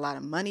 Instead, there's a lot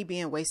of money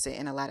being wasted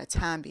and a lot of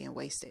time being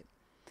wasted.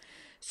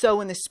 So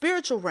in the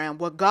spiritual realm,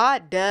 what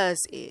God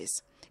does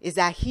is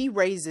that he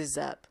raises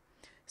up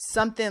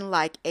something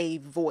like a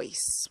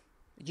voice,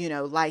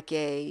 like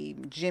a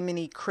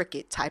Jiminy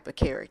Cricket type of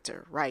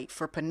character, right?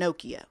 For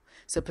Pinocchio.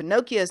 So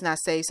Pinocchio is not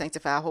saved,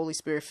 sanctified, Holy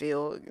Spirit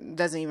filled,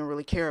 doesn't even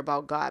really care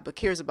about God, but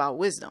cares about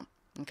wisdom.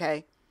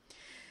 Okay.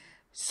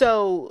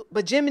 So,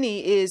 but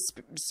Jiminy is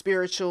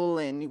spiritual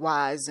and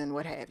wise and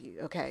what have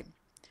you. Okay.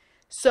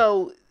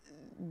 So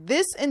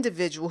this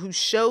individual who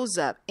shows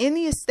up in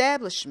the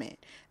establishment,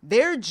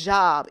 their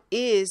job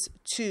is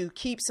to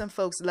keep some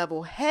folks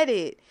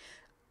level-headed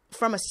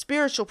from a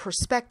spiritual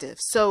perspective.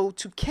 So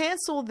to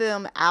cancel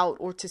them out,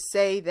 or to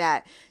say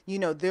that,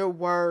 their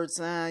words,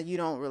 you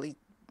don't really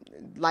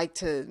like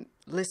to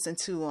listen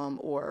to them?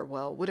 Or,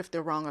 well, what if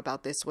they're wrong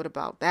about this? What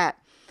about that?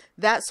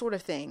 That sort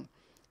of thing.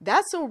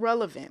 That's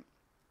irrelevant.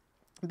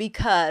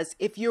 Because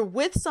if you're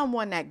with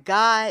someone that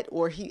God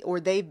or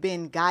they've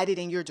been guided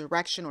in your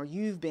direction, or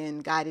you've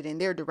been guided in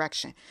their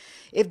direction,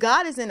 if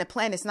God is in a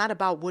plan, it's not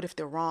about what if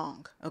they're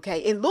wrong. Okay.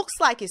 It looks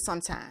like it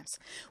sometimes.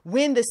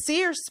 When the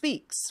seer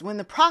speaks, when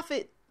the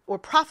prophet or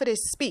prophetess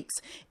speaks,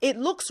 it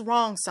looks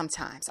wrong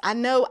sometimes. I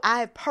know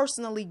I have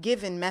personally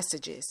given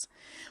messages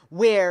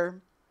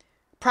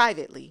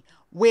privately,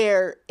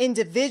 where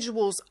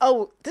individuals,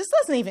 oh, this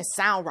doesn't even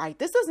sound right.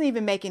 This doesn't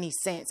even make any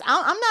sense.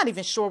 I'm not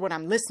even sure what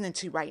I'm listening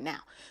to right now.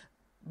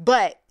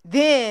 But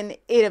then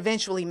it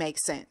eventually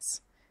makes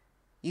sense.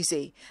 You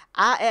see,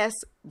 I ask,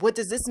 what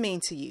does this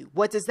mean to you?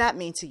 What does that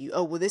mean to you?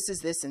 Oh, well, this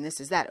is this and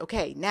this is that.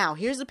 Okay, now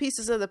here's the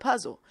pieces of the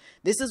puzzle.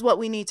 This is what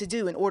we need to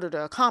do in order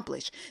to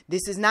accomplish.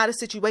 This is not a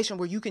situation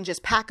where you can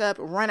just pack up,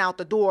 run out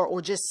the door,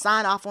 or just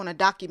sign off on a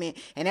document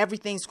and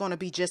everything's going to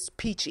be just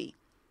peachy.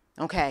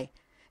 Okay.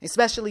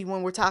 Especially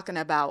when we're talking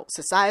about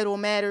societal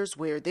matters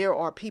where there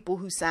are people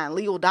who sign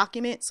legal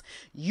documents.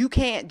 You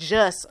can't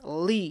just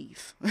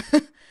leave.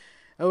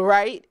 All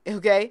right.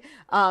 Okay.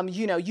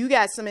 You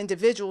got some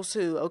individuals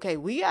who, okay,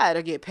 we got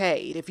to get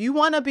paid. If you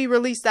want to be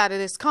released out of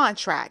this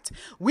contract,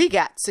 we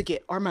got to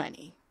get our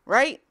money.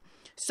 Right.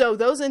 So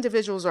those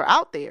individuals are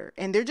out there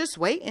and they're just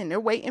waiting. They're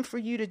waiting for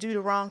you to do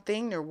the wrong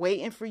thing. They're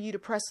waiting for you to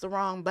press the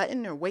wrong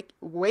button. They're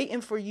waiting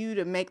for you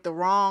to make the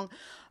wrong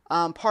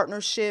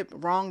partnership,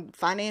 wrong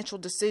financial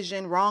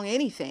decision, wrong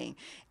anything.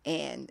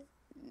 And,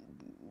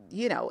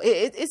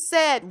 it's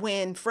sad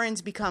when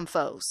friends become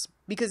foes,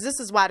 because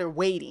this is why they're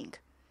waiting.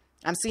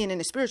 I'm seeing in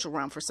the spiritual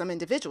realm for some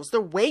individuals,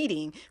 they're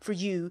waiting for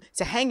you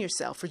to hang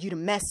yourself, for you to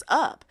mess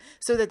up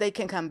so that they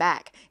can come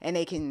back and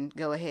they can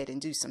go ahead and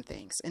do some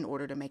things in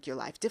order to make your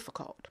life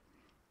difficult.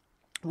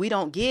 We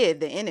don't give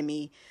the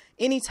enemy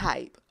any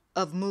type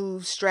of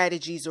moves,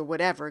 strategies, or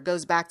whatever. It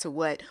goes back to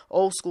what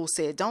old school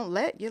said. Don't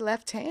let your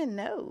left hand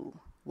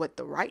know what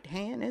the right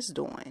hand is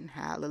doing.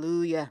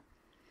 Hallelujah.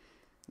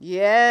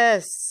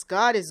 Yes,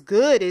 God is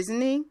good,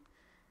 isn't he?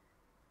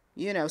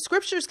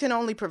 Scriptures can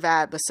only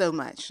provide but so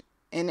much.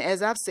 And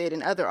as I've said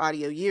in other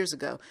audio years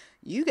ago,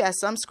 you got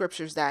some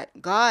scriptures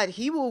that God,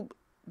 he will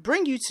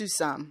bring you to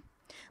some,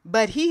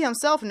 but he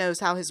himself knows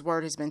how his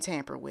word has been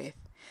tampered with.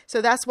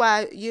 So that's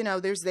why,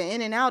 there's the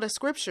in and out of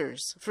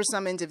scriptures for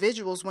some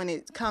individuals when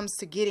it comes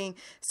to getting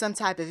some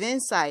type of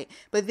insight.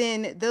 But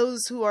then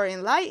those who are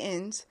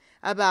enlightened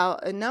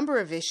about a number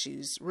of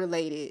issues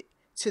related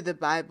to the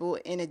Bible,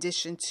 in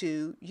addition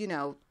to,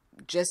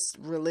 just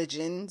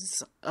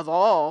religions of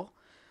all,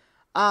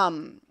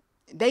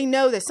 they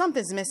know that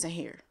something's missing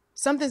here.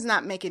 Something's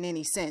not making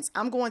any sense.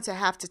 I'm going to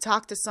have to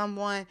talk to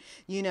someone,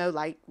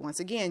 like,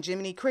 once again,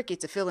 Jiminy Cricket,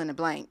 to fill in the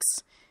blanks.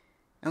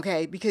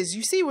 Okay, because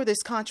you see where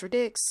this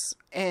contradicts.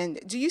 And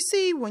do you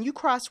see when you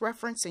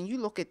cross-reference and you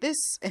look at this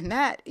and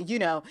that, and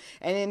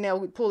then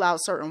they'll pull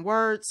out certain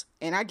words.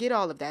 And I get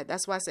all of that.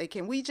 That's why I say,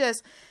 can we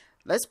just,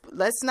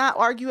 let's not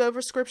argue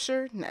over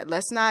scripture.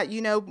 Let's not,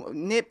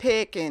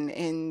 nitpick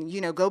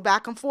and go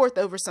back and forth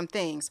over some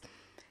things.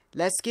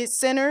 Let's get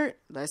centered.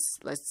 Let's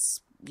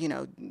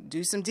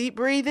do some deep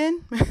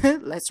breathing.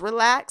 Let's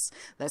relax.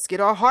 Let's get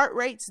our heart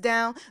rates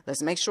down.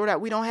 Let's make sure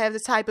that we don't have the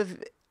type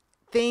of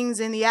things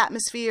in the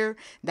atmosphere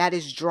that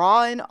is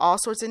drawing all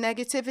sorts of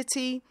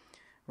negativity,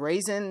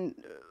 raising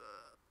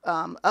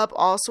up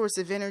all sorts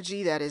of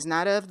energy that is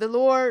not of the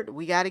Lord.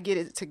 We got to get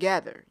it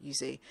together, you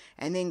see.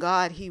 And then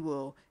God, he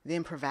will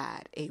then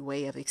provide a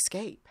way of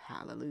escape.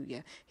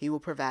 Hallelujah. He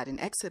will provide an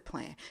exit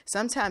plan.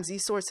 Sometimes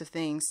these sorts of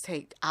things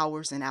take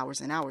hours and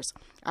hours and hours.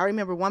 I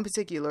remember one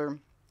particular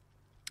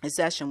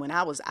session when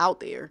I was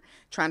out there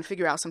trying to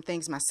figure out some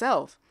things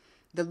myself.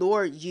 The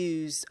Lord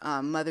used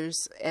mothers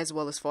as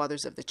well as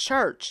fathers of the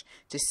church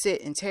to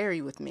sit and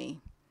tarry with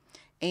me.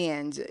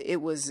 And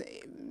it was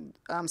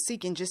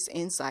seeking just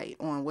insight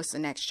on what's the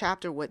next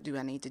chapter. What do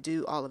I need to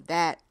do? All of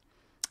that.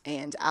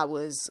 And I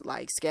was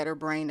like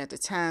scatterbrained at the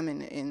time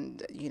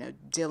and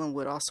dealing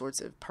with all sorts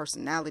of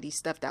personality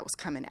stuff that was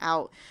coming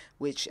out,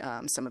 which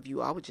some of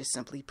you all would just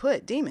simply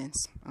put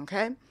demons.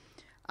 Okay.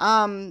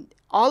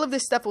 All of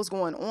this stuff was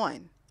going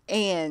on.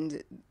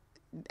 And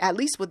at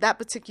least with that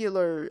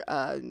particular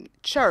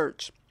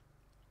church,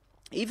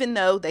 even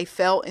though they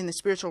felt in the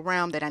spiritual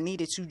realm that I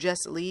needed to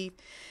just leave,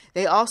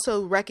 they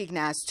also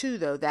recognized too,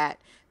 though,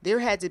 that there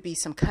had to be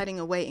some cutting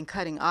away and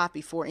cutting off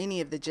before any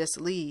of the just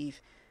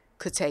leave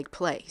could take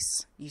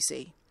place. You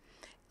see,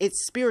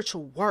 it's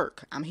spiritual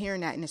work. I'm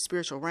hearing that in the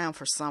spiritual realm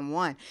for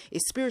someone.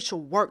 It's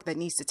spiritual work that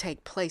needs to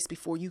take place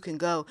before you can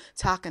go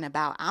talking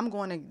about, I'm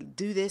going to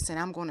do this and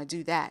I'm going to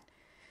do that.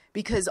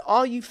 Because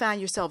all you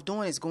find yourself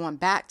doing is going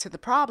back to the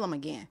problem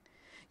again.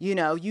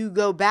 You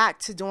go back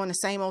to doing the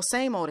same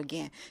old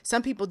again.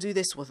 Some people do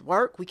this with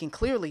work. We can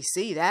clearly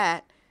see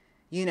that.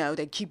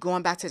 They keep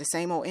going back to the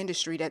same old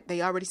industry that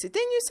they already said.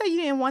 Didn't you say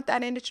you didn't want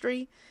that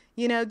industry?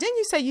 Didn't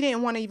you say you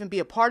didn't want to even be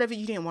a part of it?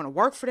 You didn't want to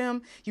work for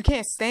them. You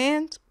can't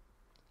stand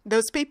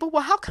those people.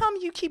 Well, how come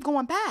you keep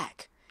going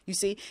back? You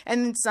see?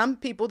 And then some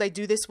people, they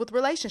do this with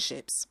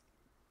relationships.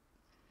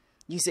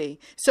 You see,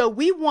 so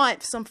we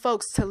want some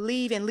folks to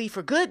leave and leave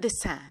for good this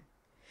time.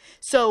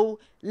 So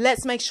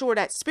let's make sure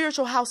that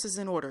spiritual house is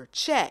in order.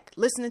 Check.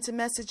 Listening to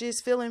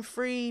messages, feeling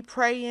free,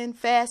 praying,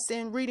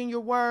 fasting, reading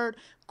your word.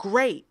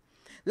 Great.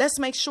 Let's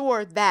make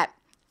sure that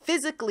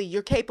physically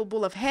you're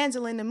capable of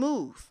handling the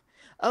move.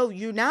 Oh,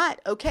 you're not?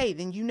 Okay,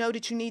 then you know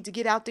that you need to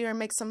get out there and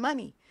make some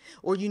money.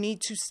 Or you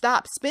need to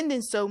stop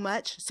spending so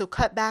much. So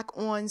cut back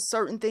on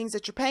certain things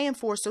that you're paying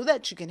for so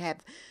that you can have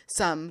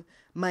some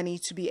money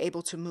to be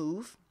able to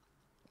move.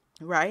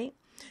 Right?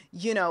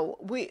 You know,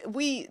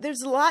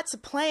 there's lots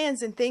of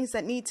plans and things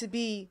that need to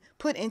be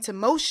put into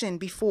motion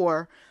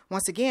before,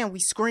 once again, we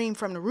scream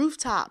from the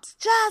rooftops,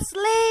 just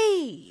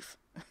leave.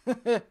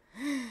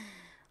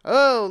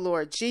 Oh,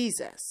 Lord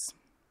Jesus.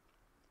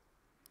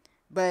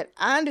 But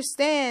I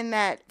understand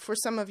that for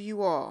some of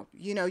you all,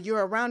 you know,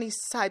 you're around these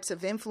types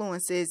of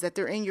influences that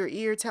they're in your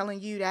ear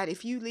telling you that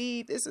if you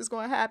leave, this is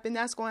going to happen,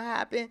 that's going to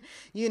happen.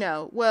 You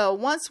know, well,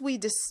 once we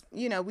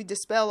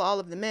dispel all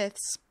of the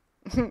myths,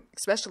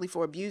 especially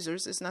for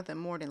abusers, it's nothing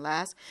more than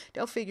lies.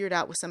 They'll figure it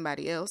out with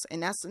somebody else.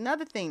 And that's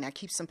another thing that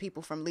keeps some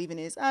people from leaving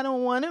is, I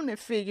don't want them to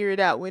figure it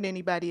out with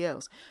anybody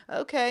else.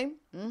 Okay.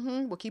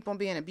 We'll keep on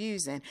being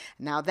abusing.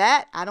 Now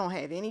that I don't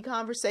have any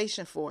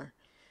conversation for,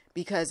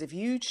 because if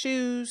you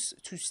choose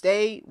to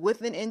stay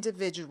with an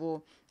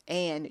individual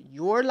and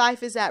your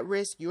life is at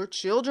risk, your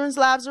children's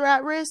lives are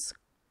at risk,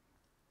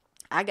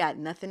 I got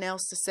nothing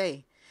else to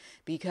say.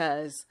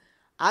 Because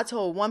I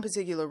told one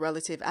particular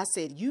relative, I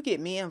said, you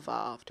get me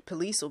involved,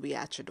 police will be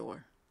at your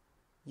door.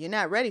 You're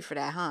not ready for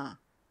that, huh?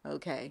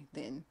 Okay,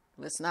 then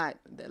let's not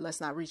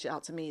reach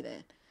out to me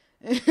then.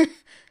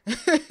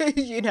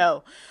 You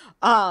know,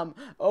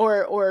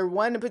 or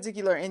one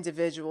particular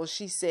individual,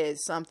 she said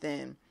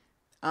something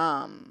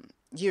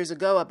years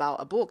ago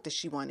about a book that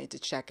she wanted to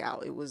check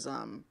out. It was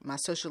My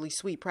Socially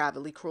Sweet,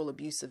 Privately Cruel,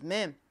 Abusive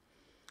Men.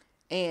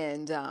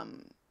 And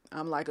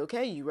I'm like,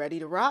 okay, you ready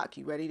to rock?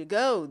 You ready to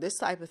go? This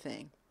type of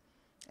thing.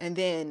 And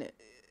then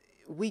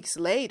weeks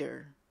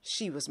later,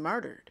 she was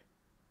murdered.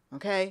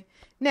 Okay.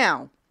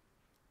 Now,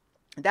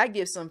 that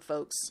gives some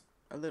folks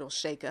a little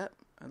shake up,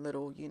 a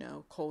little, you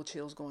know, cold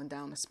chills going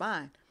down the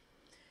spine.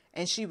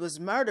 And she was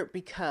murdered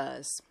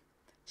because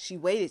she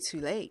waited too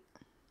late.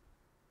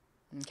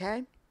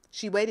 Okay.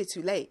 She waited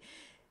too late.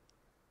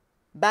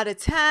 By the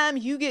time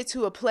you get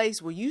to a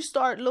place where you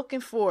start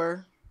looking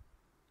for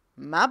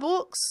my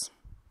books,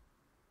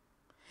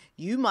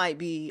 you might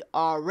be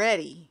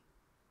already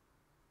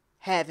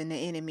having the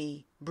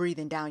enemy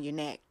breathing down your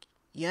neck.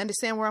 You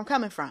understand where I'm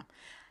coming from?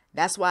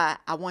 That's why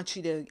I want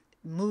you to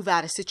move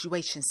out of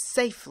situations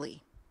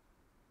safely.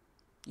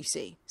 You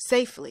see,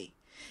 safely.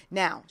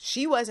 Now,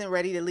 she wasn't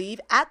ready to leave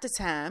at the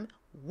time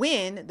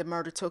when the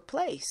murder took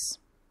place.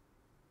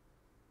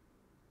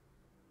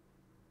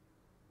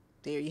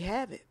 There you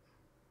have it.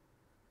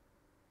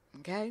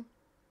 Okay.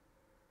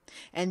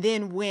 And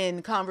then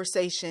when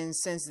conversations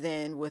since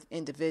then with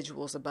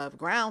individuals above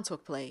ground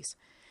took place,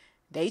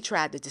 they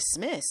tried to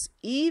dismiss,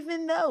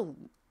 even though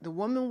the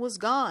woman was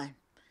gone.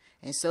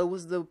 And so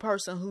was the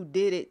person who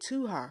did it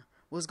to her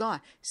was gone.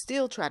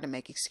 Still tried to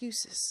make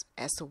excuses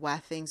as to why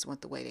things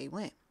went the way they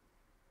went.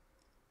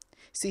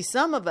 See,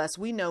 some of us,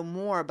 we know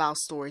more about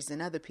stories than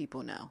other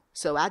people know.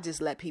 So I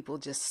just let people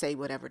just say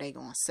whatever they're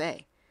going to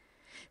say.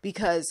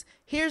 Because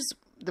here's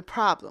the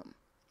problem,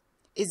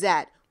 is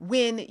that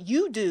when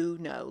you do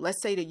know,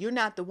 let's say that you're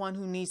not the one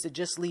who needs to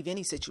just leave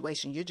any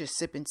situation. You're just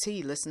sipping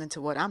tea, listening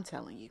to what I'm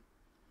telling you.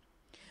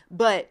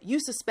 But you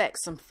suspect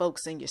some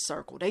folks in your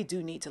circle, they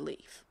do need to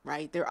leave,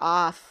 right? They're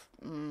off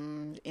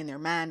in their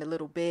mind a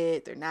little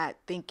bit. They're not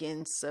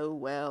thinking so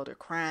well. They're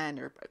crying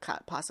or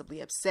possibly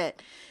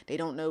upset. They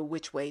don't know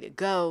which way to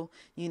go.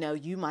 You know,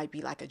 you might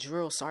be like a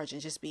drill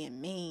sergeant just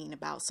being mean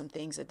about some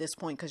things at this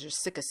point because you're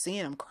sick of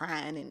seeing them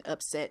crying and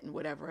upset and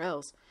whatever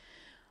else.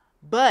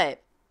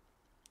 But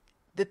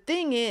the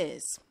thing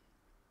is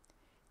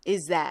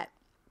that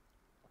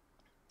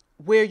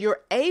where you're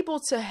able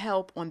to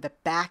help on the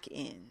back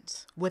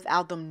end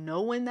without them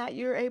knowing that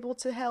you're able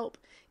to help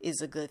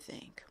is a good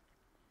thing.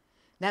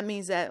 That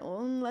means that,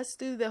 let's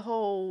do the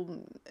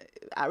whole,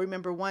 I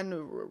remember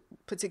one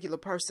particular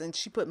person,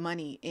 she put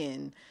money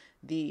in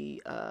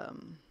the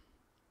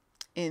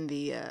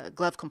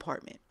glove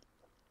compartment.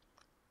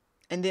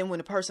 And then when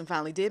the person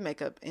finally did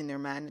make up in their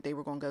mind that they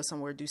were going to go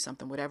somewhere, do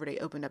something, whatever, they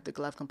opened up the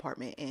glove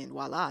compartment and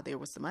voila, there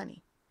was the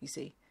money, you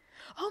see.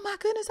 Oh my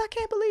goodness, I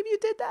can't believe you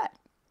did that.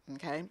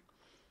 Okay.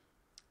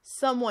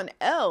 Someone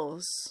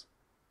else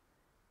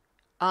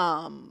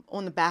on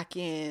the back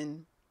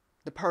end,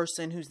 the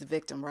person who's the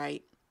victim,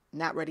 right?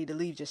 Not ready to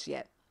leave just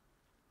yet.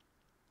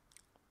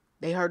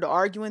 They heard the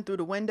arguing through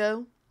the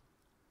window.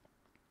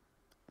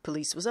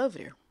 Police was over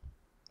there.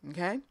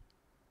 Okay.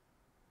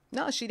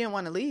 No, she didn't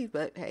want to leave,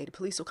 but hey, the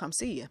police will come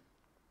see you.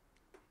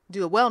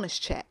 Do a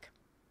wellness check.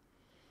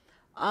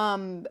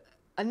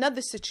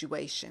 Another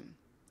situation,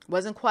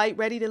 wasn't quite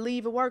ready to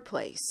leave a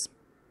workplace.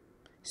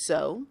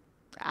 So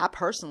I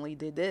personally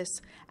did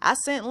this. I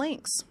sent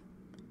links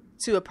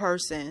to a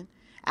person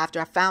after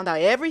I found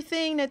out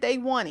everything that they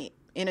wanted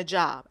in a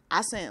job.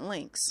 I sent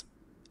links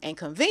And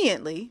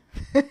conveniently,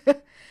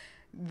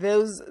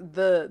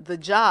 the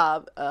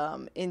job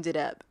ended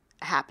up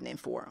happening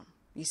for them.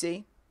 You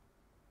see?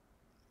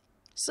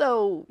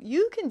 So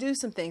you can do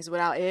some things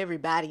without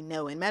everybody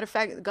knowing. Matter of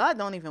fact, God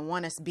don't even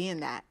want us being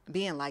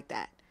like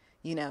that.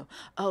 You know,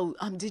 oh,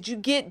 did you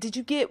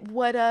get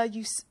what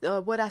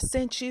what I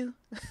sent you?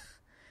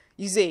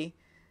 You see?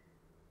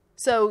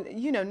 So,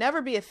 you know,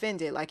 never be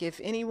offended. Like if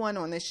anyone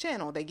on this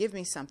channel, they give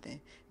me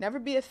something, never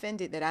be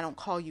offended that I don't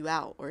call you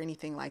out or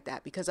anything like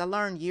that. Because I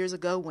learned years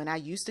ago when I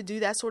used to do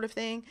that sort of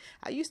thing,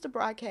 I used to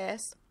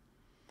broadcast.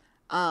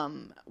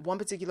 One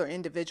particular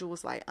individual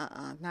was like,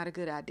 not a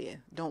good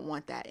idea. Don't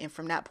want that. And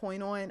from that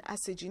point on, I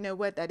said, you know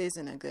what? That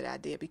isn't a good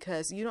idea,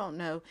 because you don't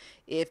know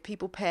if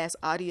people pass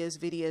audios,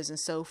 videos, and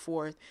so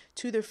forth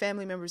to their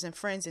family members and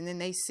friends. And then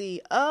they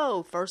see,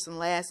 oh, first and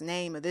last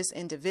name of this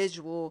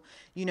individual,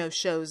 you know,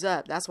 shows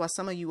up. That's why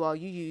some of you all,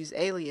 you use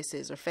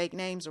aliases or fake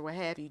names or what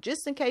have you,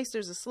 just in case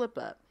there's a slip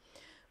up.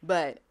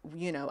 But,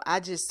 you know,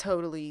 I just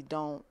totally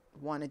don't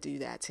want to do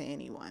that to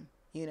anyone.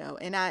 You know,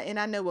 and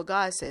I know what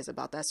God says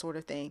about that sort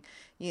of thing.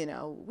 You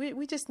know,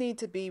 we just need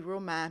to be real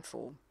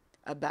mindful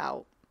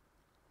about,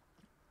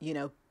 you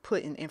know,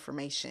 putting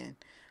information,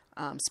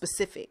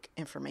 specific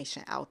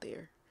information out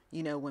there,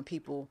 you know, when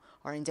people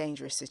are in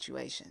dangerous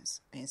situations.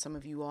 And some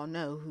of you all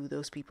know who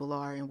those people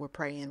are. And we're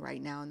praying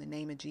right now in the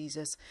name of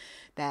Jesus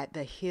that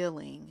the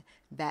healing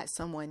that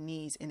someone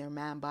needs in their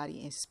mind,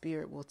 body, and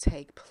spirit will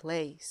take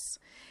place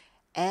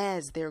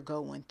as they're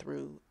going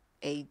through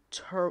a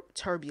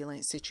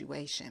turbulent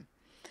situation.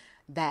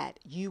 That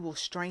you will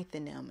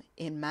strengthen them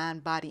in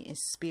mind, body, and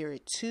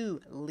spirit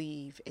to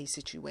leave a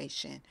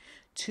situation,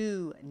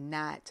 to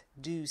not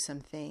do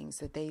some things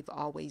that they've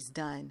always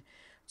done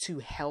to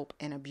help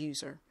an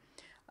abuser.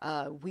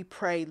 We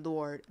pray,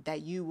 Lord,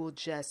 that you will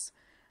just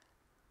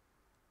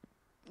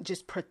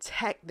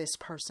protect this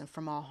person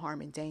from all harm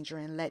and danger,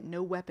 and let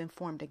no weapon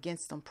formed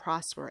against them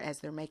prosper as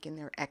they're making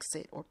their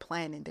exit or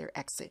planning their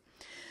exit.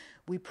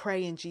 We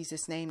pray in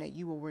Jesus' name that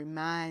you will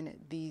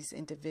remind these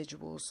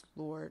individuals,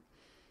 Lord,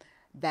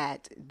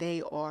 that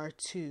they are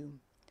to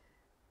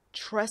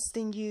trust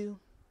in you,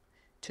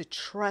 to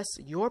trust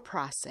your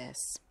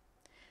process,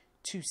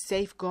 to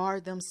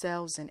safeguard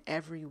themselves in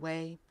every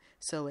way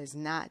so as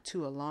not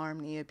to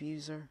alarm the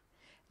abuser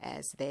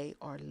as they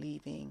are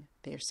leaving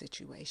their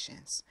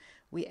situations.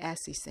 We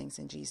ask these things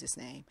in Jesus'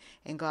 name.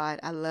 And God,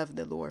 I love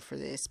the Lord for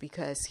this,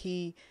 because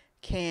he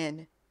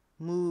can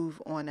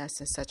move on us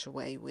in such a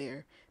way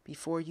where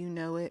before you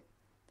know it,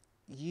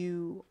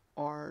 you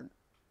are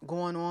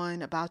going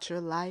on about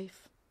your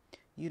life.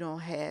 You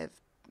don't have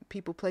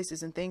people,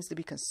 places, and things to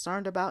be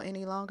concerned about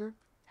any longer.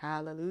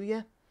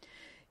 Hallelujah.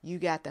 You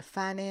got the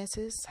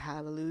finances.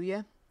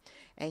 Hallelujah.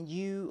 And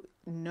you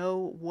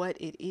know what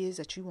it is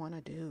that you want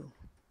to do,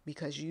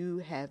 because you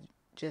have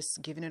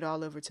just given it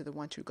all over to the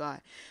one true God.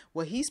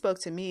 What he spoke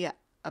to me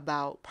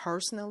about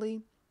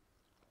personally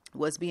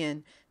was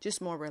being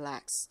just more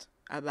relaxed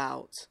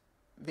about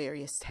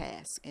various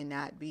tasks and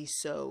not be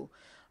so,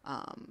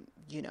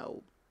 you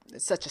know,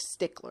 such a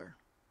stickler,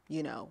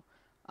 you know,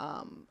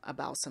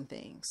 about some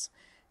things,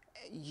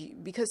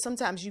 because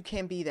sometimes you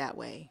can be that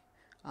way.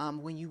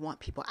 When you want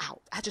people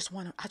out, I just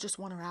want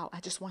her out. I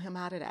just want him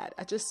out of that.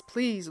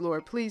 Please,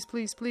 Lord, please,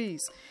 please,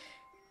 please.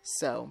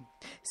 So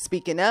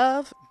speaking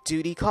of,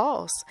 duty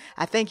calls.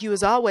 I thank you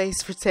as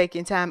always for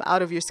taking time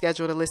out of your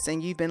schedule to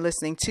listen. You've been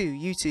listening to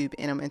YouTube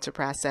NM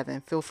Enterprise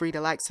 7. Feel free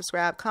to like,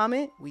 subscribe,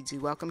 comment. We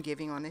do welcome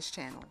giving on this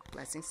channel.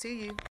 Blessings to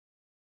you.